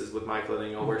cool pieces with my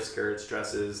clothing. I'll wear skirts,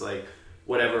 dresses, like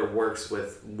whatever works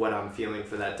with what I'm feeling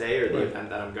for that day or the event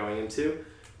that I'm going into.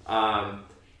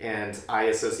 And I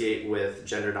associate with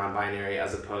gender non-binary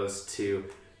as opposed to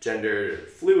gender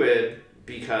fluid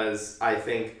because I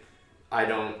think I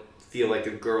don't feel like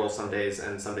a girl some days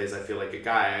and some days I feel like a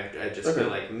guy. I just feel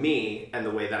like me, and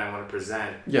the way that I want to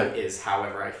present is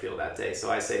however I feel that day. So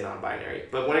I say non-binary.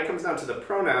 But when it comes down to the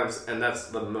pronouns, and that's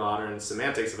the modern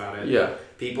semantics about it,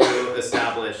 people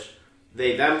establish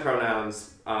they-them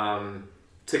pronouns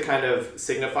to kind of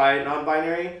signify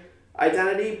non-binary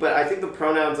identity, but I think the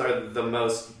pronouns are the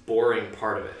most boring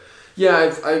part of it.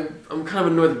 Yeah, I'm kind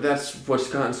of annoyed that that's what's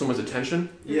gotten so much attention.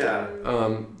 Yeah.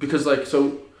 Because,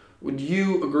 would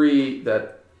you agree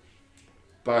that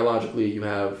biologically you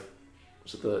have,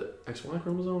 is it the XY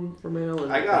chromosome for male?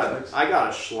 And I got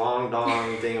a schlong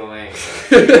dong ding-a-ling.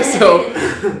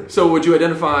 So would you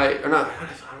identify, or not, I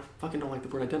fucking don't like the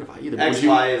word identify either.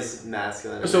 XY is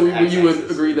masculine. So you would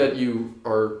agree that you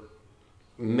are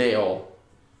male,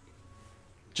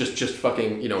 just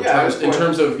fucking, in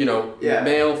terms of,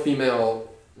 male, female.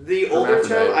 The older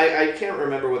term, I can't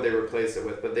remember what they replaced it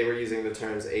with, but they were using the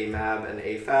terms AMAB and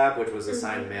AFAB, which was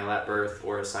assigned male at birth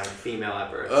or assigned female at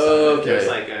birth. So if there's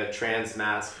like a trans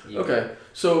mask. Okay.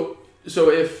 So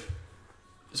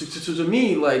to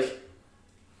me,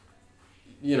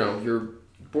 you're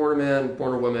born a man,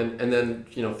 born a woman, and then,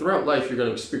 you know, throughout life you're going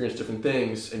to experience different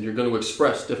things and you're going to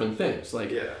express different things.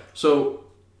 Like, so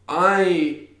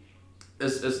I,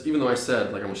 as even though I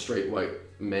said, like, I'm a straight white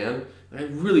man, I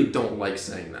really don't like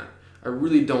saying that. I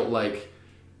really don't like,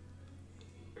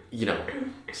 you know,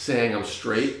 saying I'm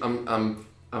straight. I'm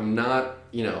not,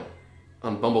 you know,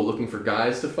 on Bumble looking for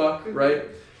guys to fuck, right?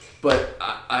 But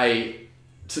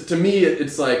to me,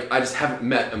 it's like I just haven't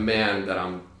met a man that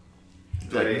I'm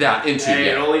like that into yet.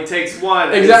 It only takes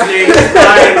one. Exactly. His name is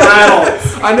Ryan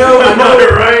Reynolds. I know,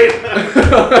 right?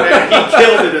 Man, he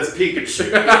killed it as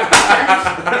Pikachu.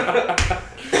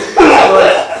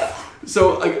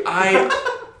 So like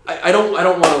I don't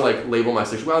want to like label my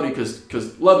sexuality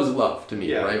because love is love to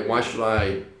me, right? Why should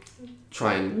I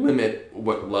try and limit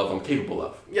what love I'm capable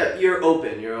of? Yeah, you're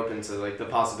open to like the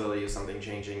possibility of something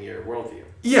changing your worldview.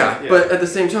 Yeah. But at the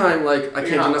same time, like I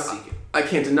You're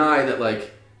can't deny that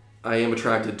like I am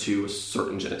attracted to a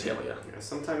certain genitalia. Yeah,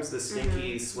 sometimes the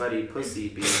stinky, sweaty pussy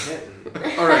being hidden.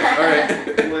 All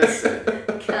right. Listen.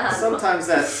 God. Sometimes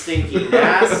that stinky,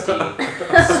 nasty,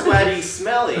 sweaty,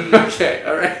 smelly. Okay,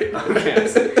 all right. Okay,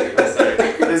 sorry.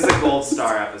 This is a gold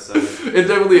star episode. It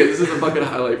definitely is. This is a fucking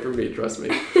highlight for me, trust me.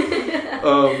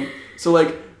 So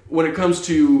like when it comes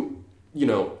to, you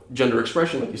know, gender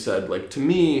expression, like you said, like to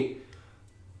me,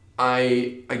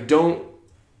 I don't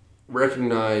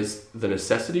recognize the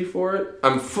necessity for it.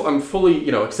 I'm fully,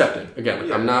 you know, accepting. Again,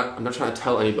 like I'm not trying to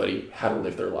tell anybody how to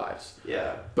live their lives.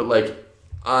 Yeah. But like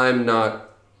I'm not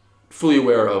fully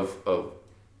aware of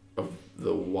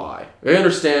the why. I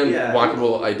understand why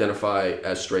people identify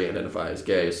as straight, identify as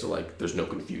gay, so like there's no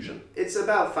confusion. It's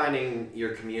about finding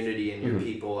your community and your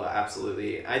people,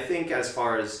 absolutely. I think as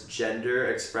far as gender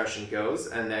expression goes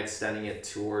and extending it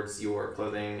towards your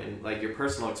clothing and like your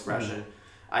personal expression,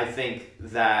 I think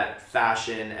that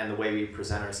fashion and the way we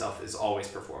present ourselves is always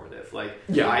performative. Like,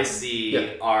 I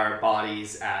see our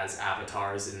bodies as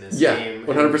avatars in this game, 100%.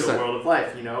 In the world of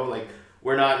life, you know? Like,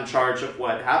 we're not in charge of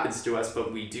what happens to us,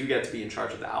 but we do get to be in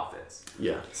charge of the outfits.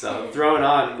 Yeah. So throwing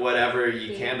on whatever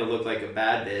you can to look like a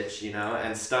bad bitch, you know,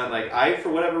 and stunt. Like, I, for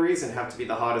whatever reason, have to be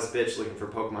the hottest bitch looking for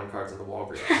Pokemon cards in the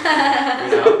Walgreens. You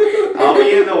know? I'll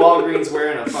be in the Walgreens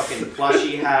wearing a fucking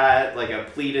plushy hat, like a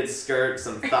pleated skirt,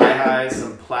 some thigh highs,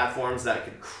 some platforms that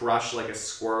could crush like a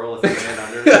squirrel if it ran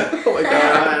under me. Oh my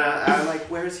god. And I'm like,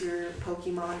 where's your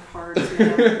Pokemon cards,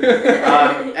 man?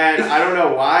 And I don't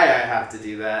know why I have to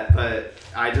do that, but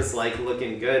I just like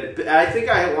looking good. But I think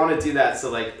I want to do that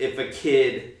so like if a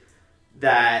kid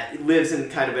that lives in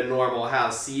kind of a normal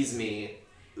house sees me,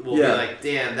 will be like,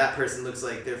 damn, that person looks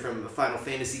like they're from a Final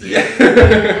Fantasy game.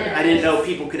 I didn't know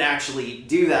people could actually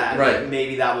do that. Right. Like,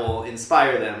 maybe that will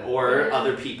inspire them. Or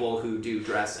other people who do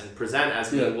dress and present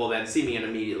as me will then see me and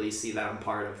immediately see that I'm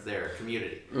part of their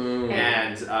community.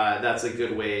 And that's a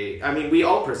good way. I mean, we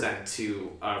all present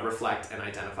to reflect and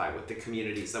identify with the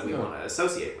communities that we want to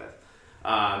associate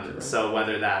with. So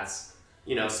whether that's,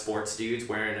 you know, sports dudes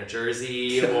wearing a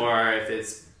jersey, or if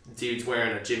it's dudes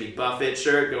wearing a Jimmy Buffett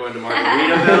shirt going to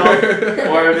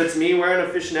Margaritaville, or if it's me wearing a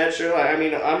fishnet shirt. Like, I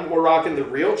mean, we're rocking the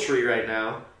real tree right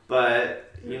now,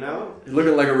 but, you know. You're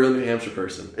looking like a real New Hampshire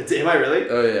person. Am I really?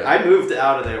 Oh, yeah. I moved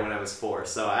out of there when I was 4,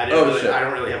 so I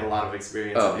don't really have a lot of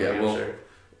experience in New Hampshire.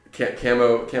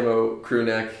 Well, camo crew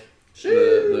neck,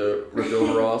 the ripped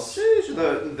overalls,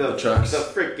 the Chucks. The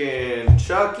freaking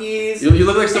Chuckies. You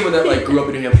look like someone that like grew up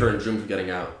in New Hampshire and dreamed of getting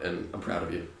out, and I'm proud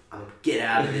of you. Get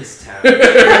out of this town.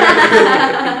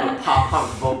 I'm a pop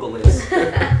punk vocalist.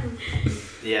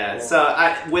 Yeah, so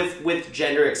with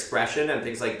gender expression and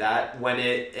things like that, when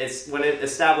it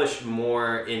established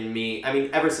more in me, I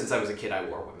mean, ever since I was a kid, I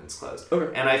wore women's clothes.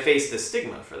 Okay. And I faced the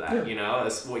stigma for that, you know,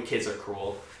 kids are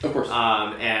cruel. Of course.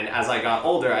 And as I got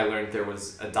older, I learned there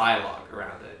was a dialogue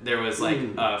around it. There was like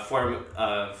a form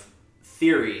of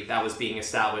theory that was being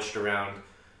established around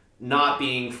not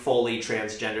being fully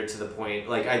transgender to the point,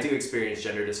 like, I do experience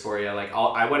gender dysphoria. Like,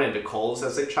 I went into Kohl's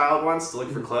as a child once to look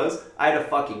for clothes. I had a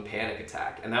fucking panic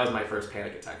attack, and that was my first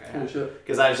panic attack I had.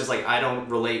 Because I was just like, I don't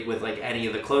relate with, like, any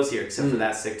of the clothes here except for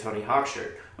that sick Tony Hawk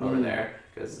shirt over there.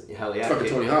 Because, hell yeah. It's fucking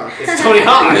Tony Hawk. It's Tony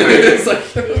Hawk! It's like,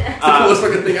 it's the coolest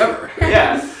fucking thing ever.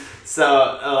 Yeah.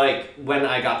 So, like, when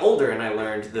I got older and I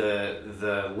learned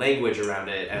the language around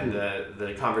it and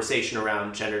the conversation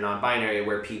around gender non-binary,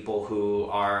 where people who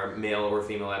are male or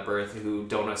female at birth who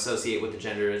don't associate with the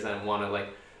genders and want to, like,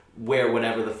 wear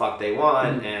whatever the fuck they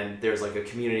want, and there's, like, a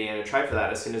community and a tribe for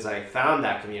that. As soon as I found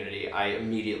that community, I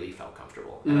immediately felt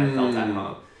comfortable and I felt at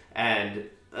home. And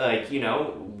like,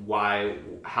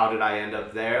 how did I end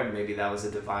up there? Maybe that was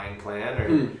a divine plan,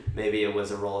 or maybe it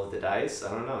was a roll of the dice.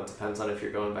 I don't know. It depends on if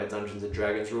you're going by Dungeons and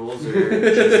Dragons rules or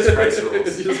Jesus Christ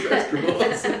rules. Jesus Christ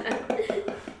rules.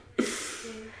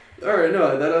 All right,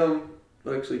 no,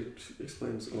 that actually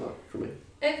explains a lot for me.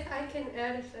 If I can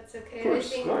add, if that's okay, Of course, I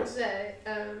think of course. that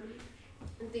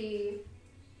the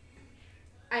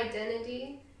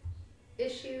identity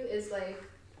issue is like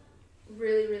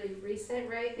really, really recent,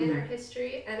 right, in our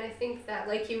history. And I think that,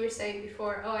 like you were saying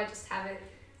before, I just haven't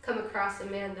come across a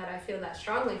man that I feel that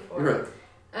strongly for.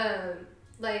 Right.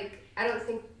 Like, I don't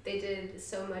think they did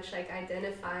so much like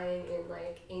identifying in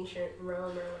like ancient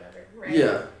Rome or whatever, right?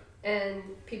 Yeah. And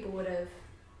people would have,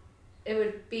 it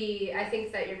would be, I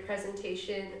think that your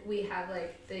presentation, we have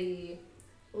like the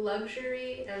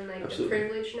luxury and like Absolutely. the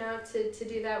privilege now to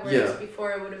do that, whereas Yeah.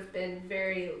 before it would have been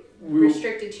very We-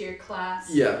 restricted to your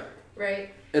class. Yeah.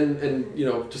 Right? And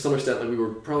to some extent, like we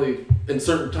were probably, in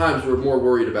certain times, we were more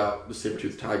worried about the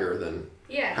saber-toothed tiger than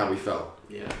Yeah. how we felt.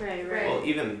 Yeah. Right. Well,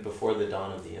 even before the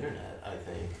dawn of the internet, I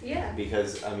think. Yeah.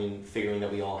 Because, I mean, figuring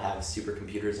that we all have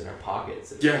supercomputers in our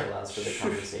pockets, it Yeah. allows for the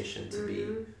conversation to be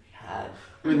had.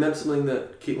 I mean, that's something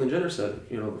that Caitlyn Jenner said,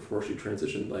 before she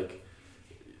transitioned. Like,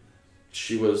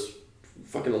 she was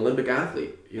fucking Olympic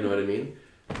athlete, you know what I mean?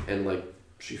 And, like,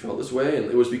 she felt this way, and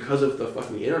it was because of the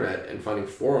fucking internet and finding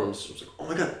forums. It was like, oh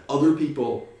my god, other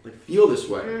people, like, feel this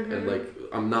way. And, like,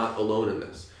 I'm not alone in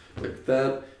this. Like,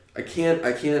 that, I can't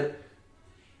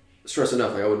stress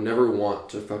enough. Like, I would never want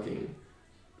to fucking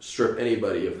strip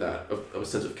anybody of that, of a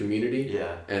sense of community.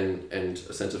 Yeah. And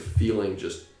a sense of feeling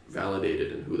just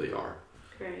validated in who they are.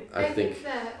 Right. I think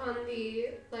that on the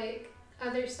like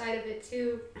other side of it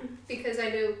too, because I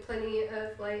know plenty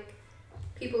of like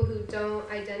people who don't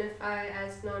identify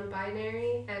as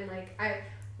non-binary, and like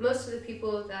most of the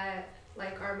people that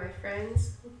like are my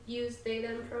friends use they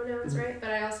them pronouns, right?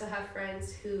 But I also have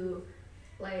friends who,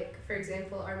 like, for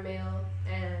example, are male,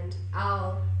 and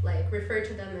I'll like refer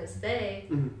to them as they,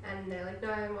 and they're like,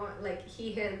 no, I want like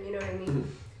he, him, you know what I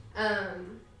mean?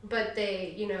 But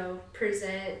they,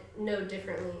 present no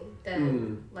differently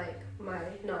than like my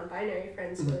non-binary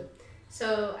friends would.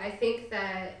 So I think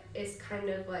that it's kind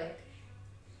of like,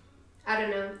 I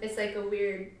don't know, it's like a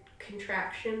weird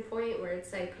contraction point where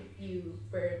it's like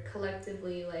we're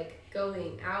collectively like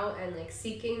going out and like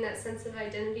seeking that sense of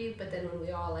identity, but then when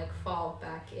we all like fall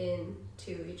back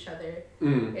into each other,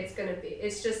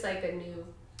 it's just like a new,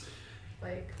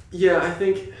 like, yeah, I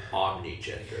think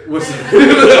Omnigender. what's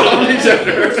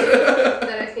omnigender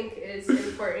that I think is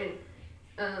important,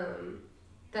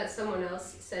 that someone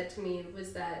else said to me,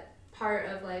 was that part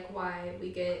of like why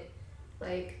we get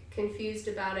like confused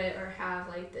about it or have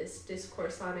like this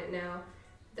discourse on it now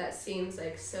that seems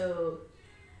like so,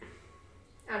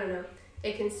 I don't know,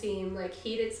 it can seem like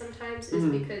heated sometimes, is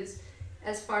because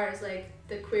as far as like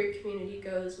the queer community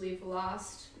goes, we've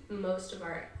lost most of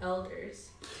our elders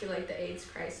to like the AIDS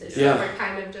crisis. Yeah. So we're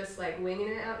kind of just like winging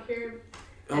it out here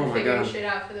Oh and my figuring god. shit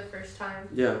out for the first time.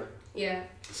 Yeah. Yeah.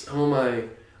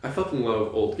 I fucking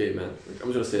love old gay men. Like,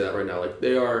 I'm just gonna say that right now. Like,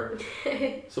 they are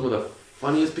some of the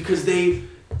funniest, because they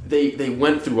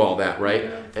went through all that, right?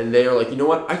 Yeah. And they are like, you know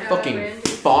what? I fucking Randy.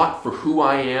 fought for who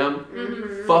I am.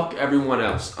 Mm-hmm. Fuck everyone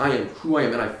else. I am who I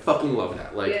am, and I fucking love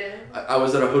that. Like, Yeah. I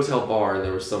was at a hotel bar, and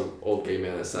there was some old gay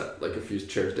man that sat like a few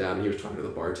chairs down, and he was talking to the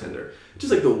bartender.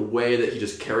 Just like the way that he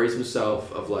just carries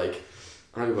himself, of like,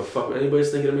 I don't give a fuck what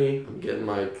anybody's thinking of me. I'm getting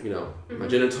my, my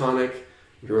gin and tonic.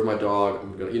 I'm here with my dog.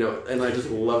 I'm gonna, and I just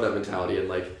love that mentality, and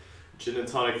like, Gin and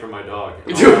tonic for my dog.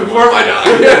 for my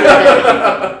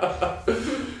dog.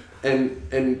 and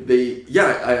they,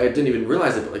 I didn't even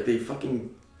realize it, but like they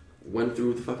fucking went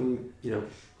through the fucking,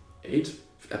 AIDS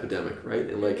epidemic, right?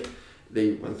 And like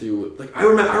they went through, like, I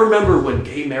remember when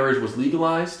gay marriage was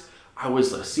legalized. I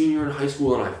was a senior in high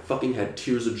school, and I fucking had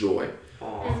tears of joy.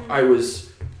 Aww.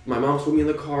 My mom told me in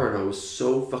the car, and I was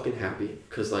so fucking happy,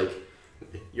 because like,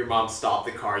 Your mom stopped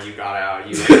the car, you got out,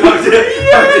 you hugged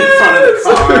in front of the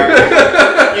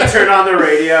car, you turned on the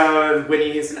radio, and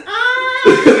Winnie's, it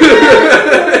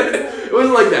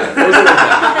wasn't like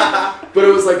that. But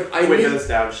it was like, I knew, windows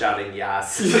down shouting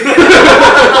yes.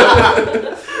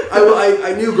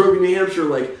 I knew growing up in New Hampshire,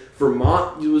 like,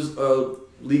 Vermont, it was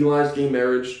legalized gay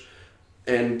marriage,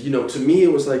 and to me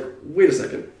it was like, wait a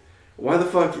second, why the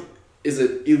fuck is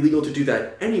it illegal to do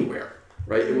that anywhere,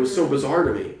 right? It was so bizarre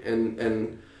to me,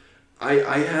 and I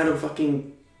had a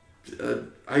fucking,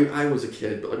 I was a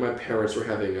kid, but like my parents were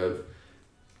having a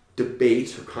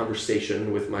debate or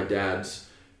conversation with my dad's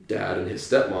dad and his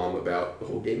stepmom about the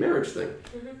whole gay marriage thing.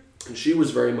 And she was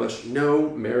very much, no,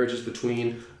 marriage is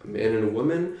between a man and a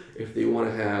woman. If they want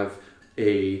to have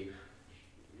a,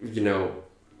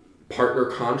 partner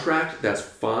contract, that's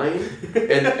fine.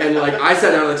 And like, I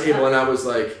sat down at the table and I was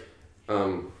like,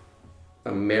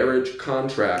 a marriage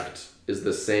contract is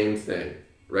the same thing,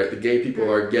 right? The gay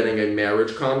people are getting a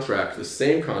marriage contract, the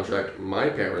same contract my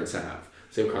parents have,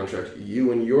 same contract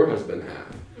you and your husband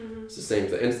have. It's the same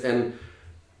thing. And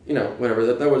whatever,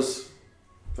 that was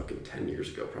fucking 10 years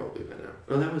ago probably by now.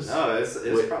 Oh, that was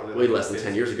it's probably way less than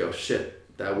 10 years ago. Shit.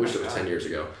 I wish it was 10 God. years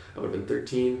ago. I would have been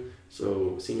 13,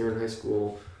 so senior in high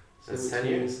school. That's 10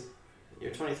 years.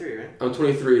 You're 23, right? I'm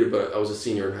 23, but I was a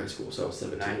senior in high school, so I was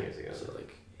 17. 9 years ago. So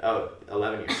like... Oh,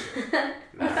 11 years ago. Oh,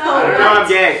 I don't know, I'm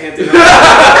gay, I can't do You're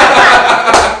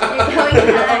going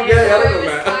high. Yeah, I Or don't it was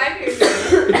know, 5 years ago.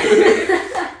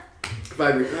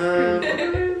 5 years.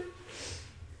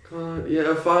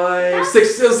 Yeah, 5,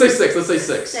 6. Let's say 6. Let's say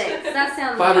 6. 6. That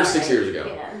sounds 5 or about 6 right. years ago.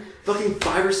 Yeah. Fucking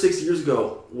 5 or 6 years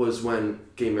ago was when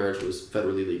gay marriage was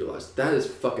federally legalized. That is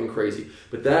fucking crazy.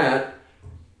 But that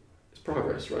is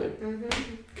progress, right?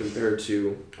 Mm-hmm. Compared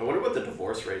to... I wonder what the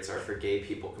divorce rates are for gay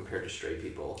people compared to straight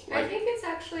people. I think it's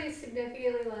actually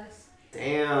significantly less.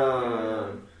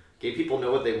 Damn. Gay people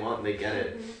know what they want and they get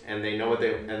it. And they know what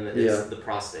they... And it's the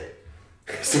prostate.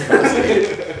 I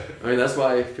mean, that's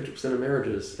why 50% of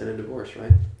marriages end in divorce,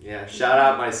 right? Yeah, shout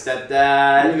out my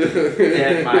stepdad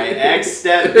and my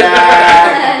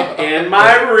ex-stepdad and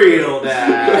my real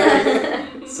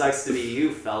dad. Sucks to be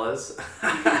you, fellas.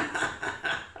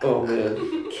 Oh,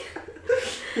 man.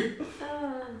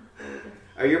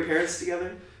 Are your parents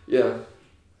together? Yeah.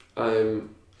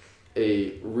 I'm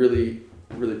a really,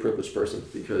 really privileged person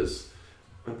because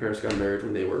my parents got married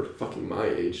when they were fucking my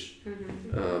age.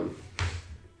 Mm-hmm.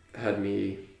 Had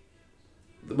me...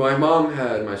 My mom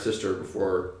had my sister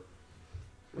before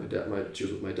my dad. She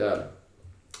was with my dad.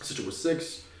 My sister was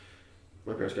 6.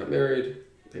 My parents got married.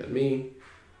 They had me.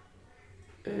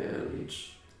 And...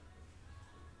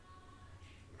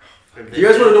 Do you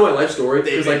guys want to know my life story?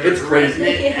 Because like it's crazy.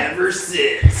 Ever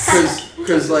since.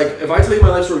 Because like if I tell you my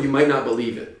life story, you might not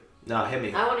believe it. No, hit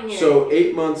me. I want to hear it. So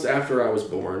 8 months after I was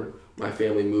born, my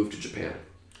family moved to Japan.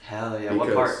 Hell yeah!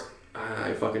 What part?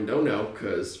 I fucking don't know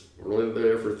because we're only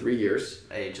there for 3 years.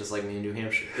 Hey, just like me in New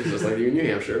Hampshire. It's just like you in New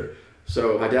Hampshire.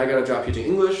 So my dad got a job teaching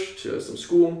English to some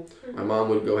school. My mom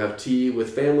would go have tea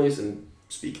with families and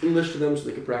speak English to them so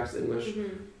they could practice English.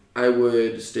 Mm-hmm. I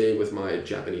would stay with my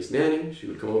Japanese nanny. She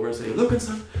would come over and say, "Look,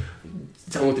 son,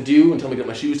 tell me what to do and tell me to get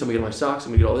my shoes, tell me to get my socks,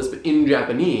 tell me to get all this," but in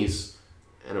Japanese.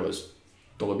 And it was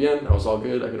todo bien. I was all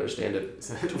good. I could understand it.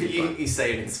 you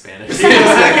say it in Spanish.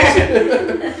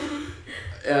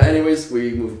 Anyways,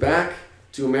 we moved back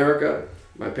to America.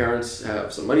 My parents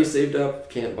have some money saved up,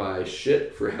 can't buy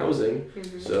shit for housing,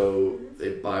 so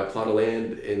they buy a plot of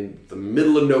land in the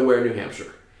middle of nowhere, New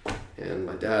Hampshire. And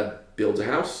my dad builds a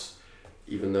house.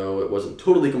 Even though it wasn't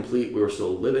totally complete, we were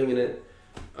still living in it.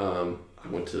 I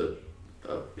went to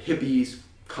a hippie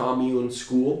commune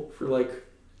school for like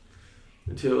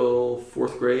until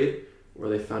 4th grade, where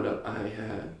they found out I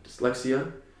had dyslexia.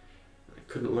 I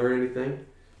couldn't learn anything.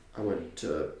 I went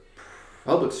to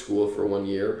public school for 1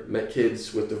 year, met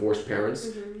kids with divorced parents.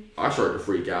 I started to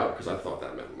freak out because I thought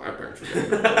that meant my parents were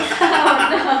getting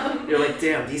Oh, no. You're like,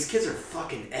 damn, these kids are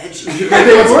fucking edgy.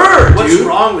 They were, What's dude.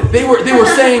 wrong with They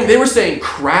were saying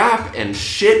crap and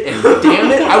shit and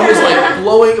damn it. I was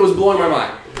like it was blowing my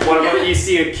mind. What about you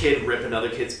see a kid rip another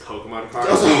kid's Pokemon card?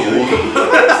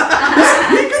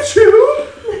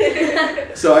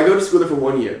 Pikachu! So I go to school there for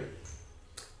 1 year,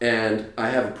 and I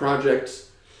have a project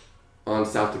on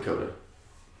South Dakota,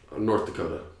 North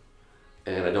Dakota,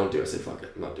 and I don't do it. I say, fuck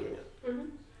it, I'm not doing it.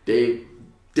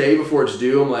 Day before it's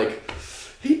due, I'm like,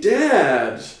 hey,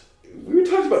 Dad, we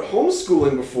talked about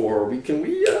homeschooling before. Can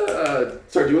we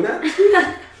start doing that this week?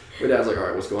 My dad's like, all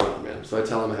right, what's going on, man? So I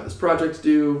tell him I have this project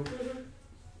due.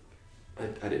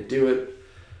 I didn't do it.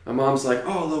 My mom's like,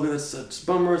 oh, Logan, it's a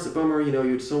bummer. It's a bummer. You know,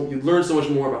 you'd learn so much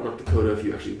more about North Dakota if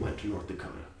you actually went to North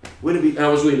Dakota. Wouldn't it be? And I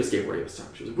was really into skateboarding at this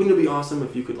time. She was like, wouldn't it be awesome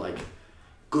if you could like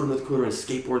go to North Dakota and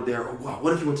skateboard there? Or wow,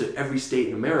 what if you went to every state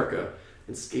in America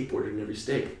and skateboarded in every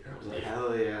state? And I was like,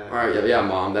 hell yeah. all right, yeah,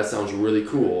 Mom, that sounds really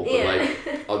cool. But like,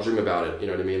 I'll dream about it. You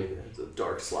know what I mean? It's a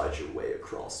dark slide your way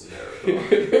across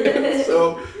America.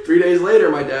 So 3 days later,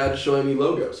 my dad's showing me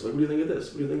logos. Like, what do you think of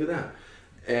this? What do you think of that?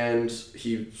 And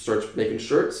he starts making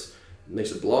shirts,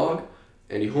 makes a blog,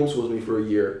 and he homeschools me for a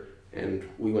year. And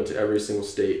we went to every single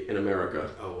state in America.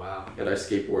 Oh, wow. And I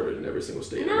skateboarded in every single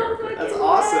state in America. That's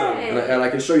awesome. And I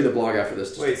can show you the blog after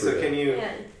this. Wait, so can you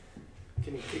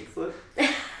kickflip?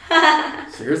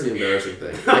 So here's the embarrassing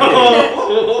thing.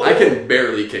 I can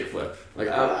barely kickflip. Like,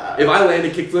 if I land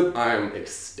a kickflip, I'm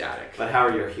ecstatic. But how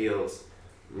are your heels?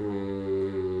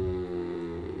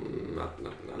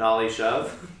 not. Nollie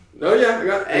shove. Oh yeah, I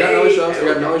got nollie shoves. I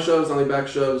got nollie shoves, nollie back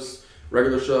shoves,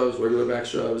 regular back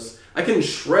shoves. I can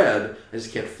shred. I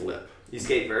just can't flip. You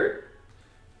skate vert?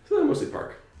 So mostly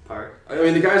park. Park. I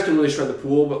mean, the guys can really shred the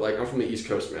pool, but like I'm from the East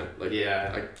Coast, man. Like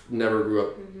yeah, I never grew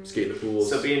up skating the pools.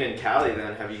 So being in Cali,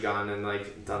 then have you gone and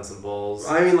like done some bowls?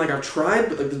 I mean, like I've tried,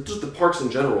 but like just the parks in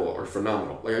general are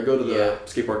phenomenal. Like I go to the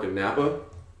skate park in Napa.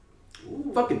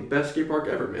 Ooh. Fucking best skate park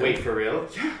ever, man. Wait, for real?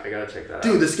 Yeah. I gotta check that out.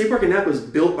 Dude, the skate park in Napa is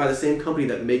built by the same company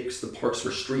that makes the parks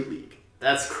for Street League.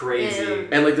 That's crazy. Yeah.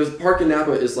 And like this park in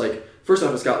Napa is like, first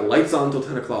off, it's got lights on until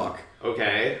 10 o'clock.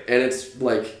 Okay. And it's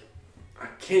like, I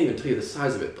can't even tell you the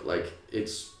size of it, but like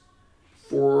it's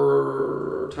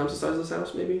 4 times the size of this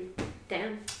house, maybe?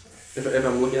 Damn. If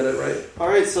I'm looking at it right.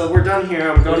 Alright, so we're done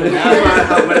here. I'm going to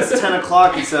Napa, but it's 10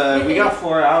 o'clock. It's we got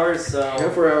 4 hours, so... I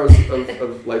got 4 hours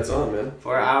of lights on, man.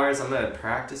 4 hours, I'm going to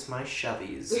practice my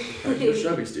shovies. Practice your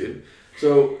shovies, dude.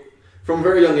 So, from a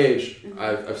very young age,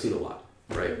 I've seen a lot,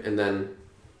 right? And then,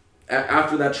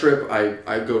 after that trip,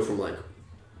 I go from like,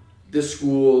 this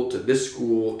school to this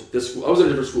school to this school. I was at a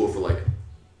different school for like,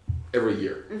 every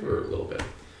year for a little bit.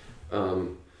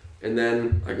 And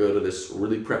then I go to this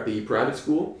really preppy private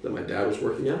school that my dad was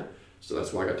working at. So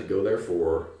that's why I got to go there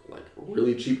for like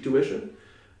really cheap tuition.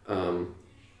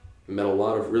 Met a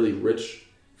lot of really rich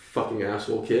fucking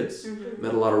asshole kids.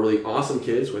 Met a lot of really awesome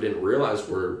kids who I didn't realize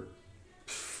were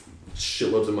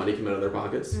shitloads of money coming out of their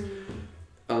pockets.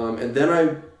 And then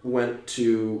I went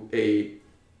to a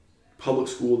public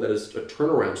school that is a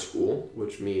turnaround school,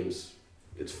 which means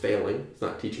it's failing. It's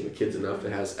not teaching the kids enough.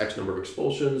 It has X number of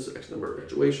expulsions, X number of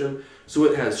graduation. So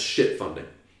it has shit funding.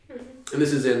 And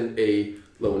this is in a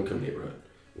low-income neighborhood.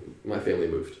 My family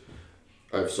moved.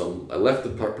 I left the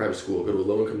private school, go to a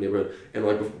low-income neighborhood, and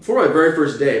like before my very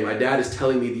first day, my dad is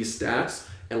telling me these stats,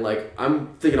 and like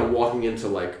I'm thinking I'm walking into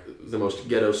like the most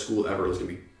ghetto school ever. There's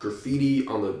gonna be graffiti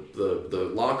on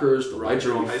the lockers, the lights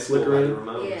are gonna be flickering.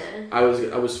 Yeah. I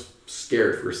was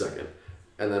scared for a second.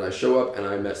 And then I show up and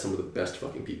I met some of the best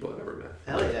fucking people I've ever met.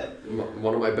 Hell yeah.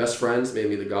 One of my best friends made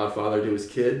me the godfather to his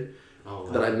kid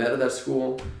that I met at that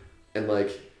school. And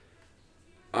like,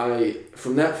 that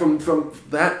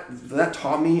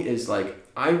taught me is like,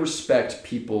 I respect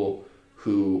people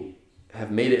who have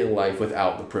made it in life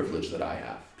without the privilege that I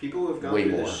have. People who have gone way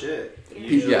through more. this shit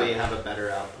usually have a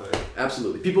better output.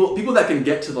 Absolutely. People that can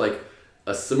get to like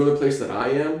a similar place that I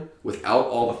am without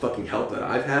all the fucking help that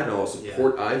I've had and all the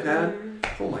support I've had.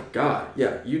 Oh my God.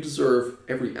 Yeah, you deserve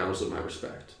every ounce of my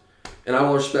respect. And I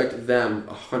will respect them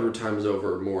 100 times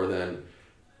over more than,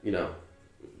 you know,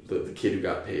 the kid who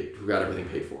got everything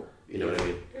paid for. You know what I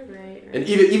mean? Right. And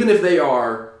even if they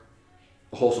are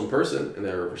a wholesome person and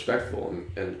they're respectful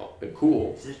and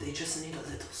cool. They just need a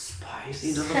little spice. They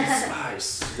need a little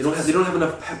spice. They don't have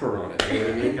enough pepper on it. You know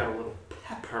what I mean? They got a little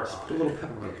pepper on Put a little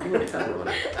pepper on it. Put a little pepper on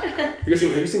it. Have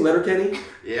you seen Letterkenny?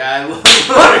 Yeah, I love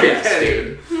Yes,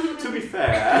 dude. To be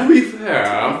fair.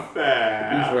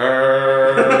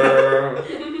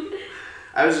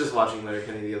 I was just watching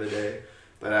Letterkenny the other day,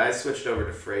 but I switched over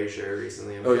to Frasier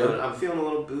recently. I'm feeling a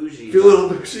little bougie. Feel a little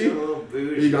bougie? Feel a little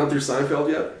bougie. Have you gone through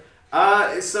Seinfeld yet?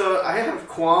 So I have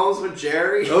qualms with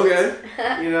Jerry. Okay.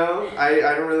 You know, I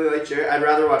don't really like Jerry. I'd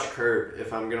rather watch Curb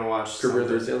if I'm gonna watch Curb Your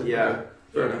Enthusiasm? Yeah. Okay.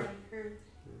 Fair enough.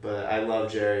 But I love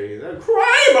Jerry. The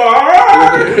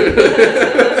Kramer!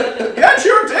 Get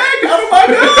your dick out of my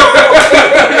nose!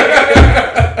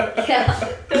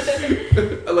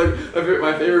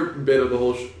 My favorite bit of the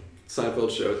whole Seinfeld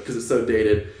show, because it's so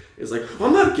dated, is like, well,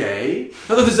 I'm not gay.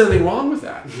 Not that there's anything wrong with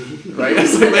that. Right?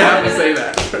 It's like they have to say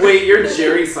that. Wait, your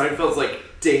Jerry Seinfeld's like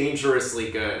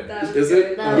dangerously good. Is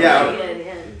it? That was Yeah. really good,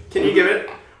 yeah. Can you give it?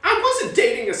 I wasn't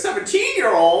dating a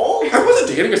 17-year-old. I wasn't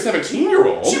dating a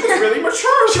 17-year-old. She was really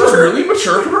mature. She was really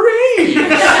mature for her age.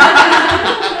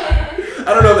 I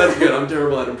don't know if that's good. I'm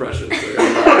terrible at impressions. So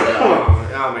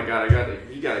oh my God!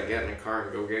 You gotta get in a car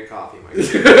and go get coffee, my God.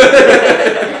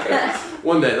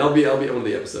 One day, I'll be on one of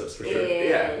the episodes for sure.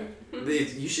 Yeah.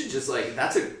 You should just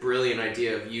that's a brilliant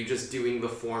idea of you just doing the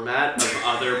format of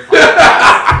other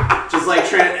podcasts. Just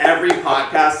every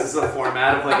podcast is a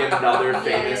format of another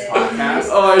famous podcast.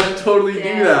 Oh, I should totally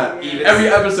do that. Yeah. Every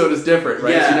episode is different,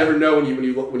 right? Yeah. So you never know when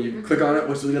you click on it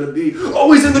what's it gonna be.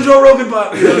 Oh, he's in the Joe Rogan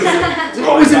podcast.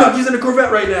 Oh, he's in a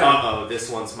Corvette right now. This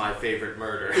one's my favorite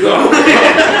murder.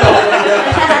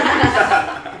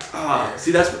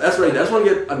 See, that's right. I just want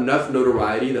to get enough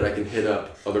notoriety that I can hit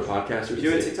up other podcasters.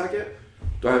 You doing TikTok yet?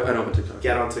 I don't have a TikTok.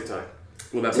 Get on TikTok.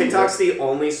 TikTok's the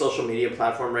only social media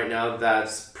platform right now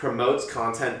that promotes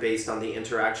content based on the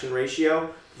interaction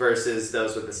ratio versus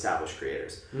those with established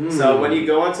creators. So when you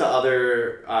go onto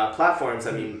other platforms,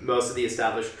 I mean, most of the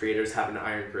established creators have an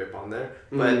iron grip on there.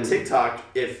 But TikTok,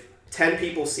 if 10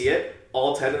 people see it,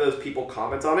 all 10 of those people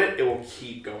comment on it, it will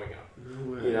keep going up.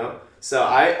 No way. You know? So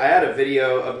I had a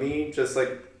video of me just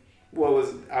like,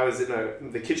 I was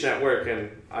in the kitchen at work and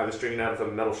I was drinking out of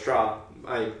a metal straw.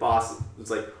 My boss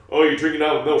was like, "Oh, you're drinking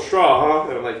out of a metal straw, huh?"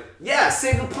 And I'm like, "Yeah,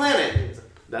 save the planet." And he's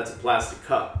like, "That's a plastic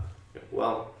cup."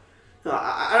 Well,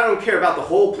 I don't care about the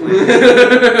whole planet.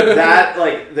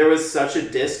 There was such a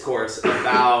discourse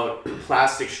about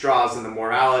plastic straws and the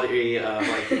morality of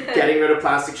like getting rid of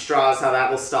plastic straws, how that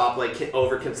will stop like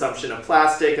overconsumption of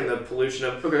plastic and the pollution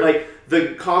of like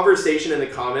the conversation in the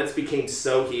comments became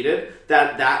so heated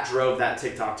that drove that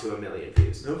TikTok to 1 million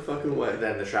views. No fucking way.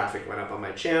 Then the traffic went up on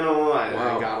my channel. I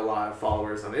got a lot of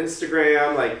followers on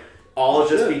Instagram. Like. All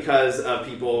just because of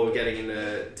people getting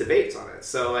into debates on it.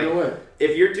 So, like,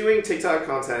 if you're doing TikTok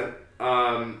content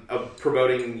of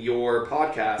promoting your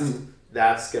podcast,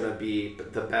 that's going to be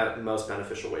the most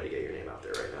beneficial way to get your name out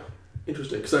there right now.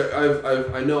 Interesting. Because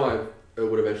I know I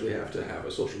would eventually have to have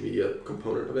a social media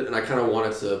component of it. And I kind of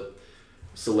wanted to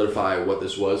solidify what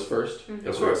this was first.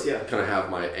 Of course, yeah. Kind of have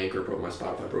my Anchor my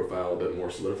Spotify profile a bit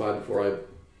more solidified before I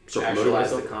start promoting Actualize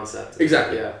myself. the concept.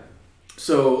 Exactly. Yeah.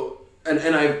 So...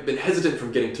 And I've been hesitant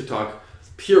from getting TikTok,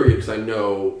 period, because I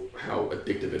know how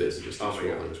addictive it is to just keep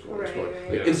scrolling. Right.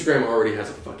 Like, Instagram already has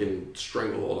a fucking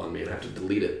stranglehold on me, and I have to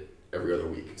delete it every other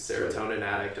week. Serotonin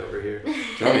addict over here.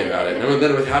 Tell me about it. And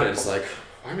then without it, it's like,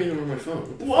 why am I even on my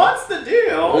phone? What's the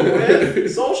deal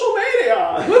with social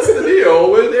media? What's the deal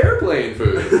with airplane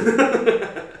food?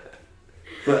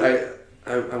 But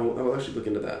I will actually look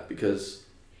into that because,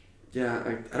 yeah,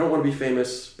 I don't want to be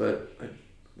famous, but I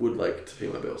would like to pay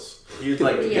my bills. You'd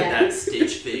like to get that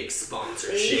Stitch Fix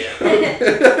sponsorship.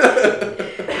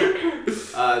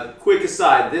 Quick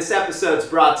aside, this episode's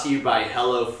brought to you by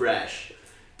HelloFresh.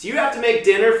 Do you have to make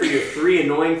dinner for your 3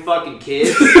 annoying fucking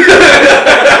kids? But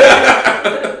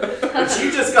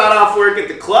you just got off work at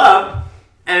the club,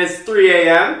 and it's 3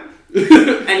 a.m., and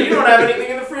you don't have anything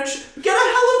in the fridge? Get a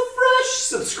HelloFresh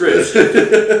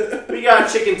subscription. We got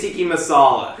chicken tiki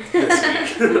masala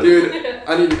this week. Dude,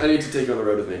 I need to take you on the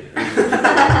road with me.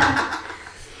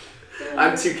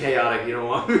 I'm too chaotic. You don't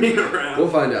want me around. We'll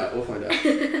find out.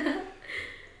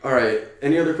 All right.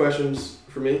 Any other questions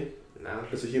for me? No.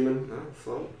 As a human? No,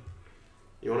 float.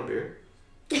 You want a beer?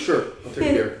 Sure. I'll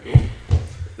take a beer.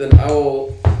 Then I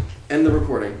will end the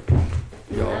recording.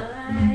 Y'all. Bye.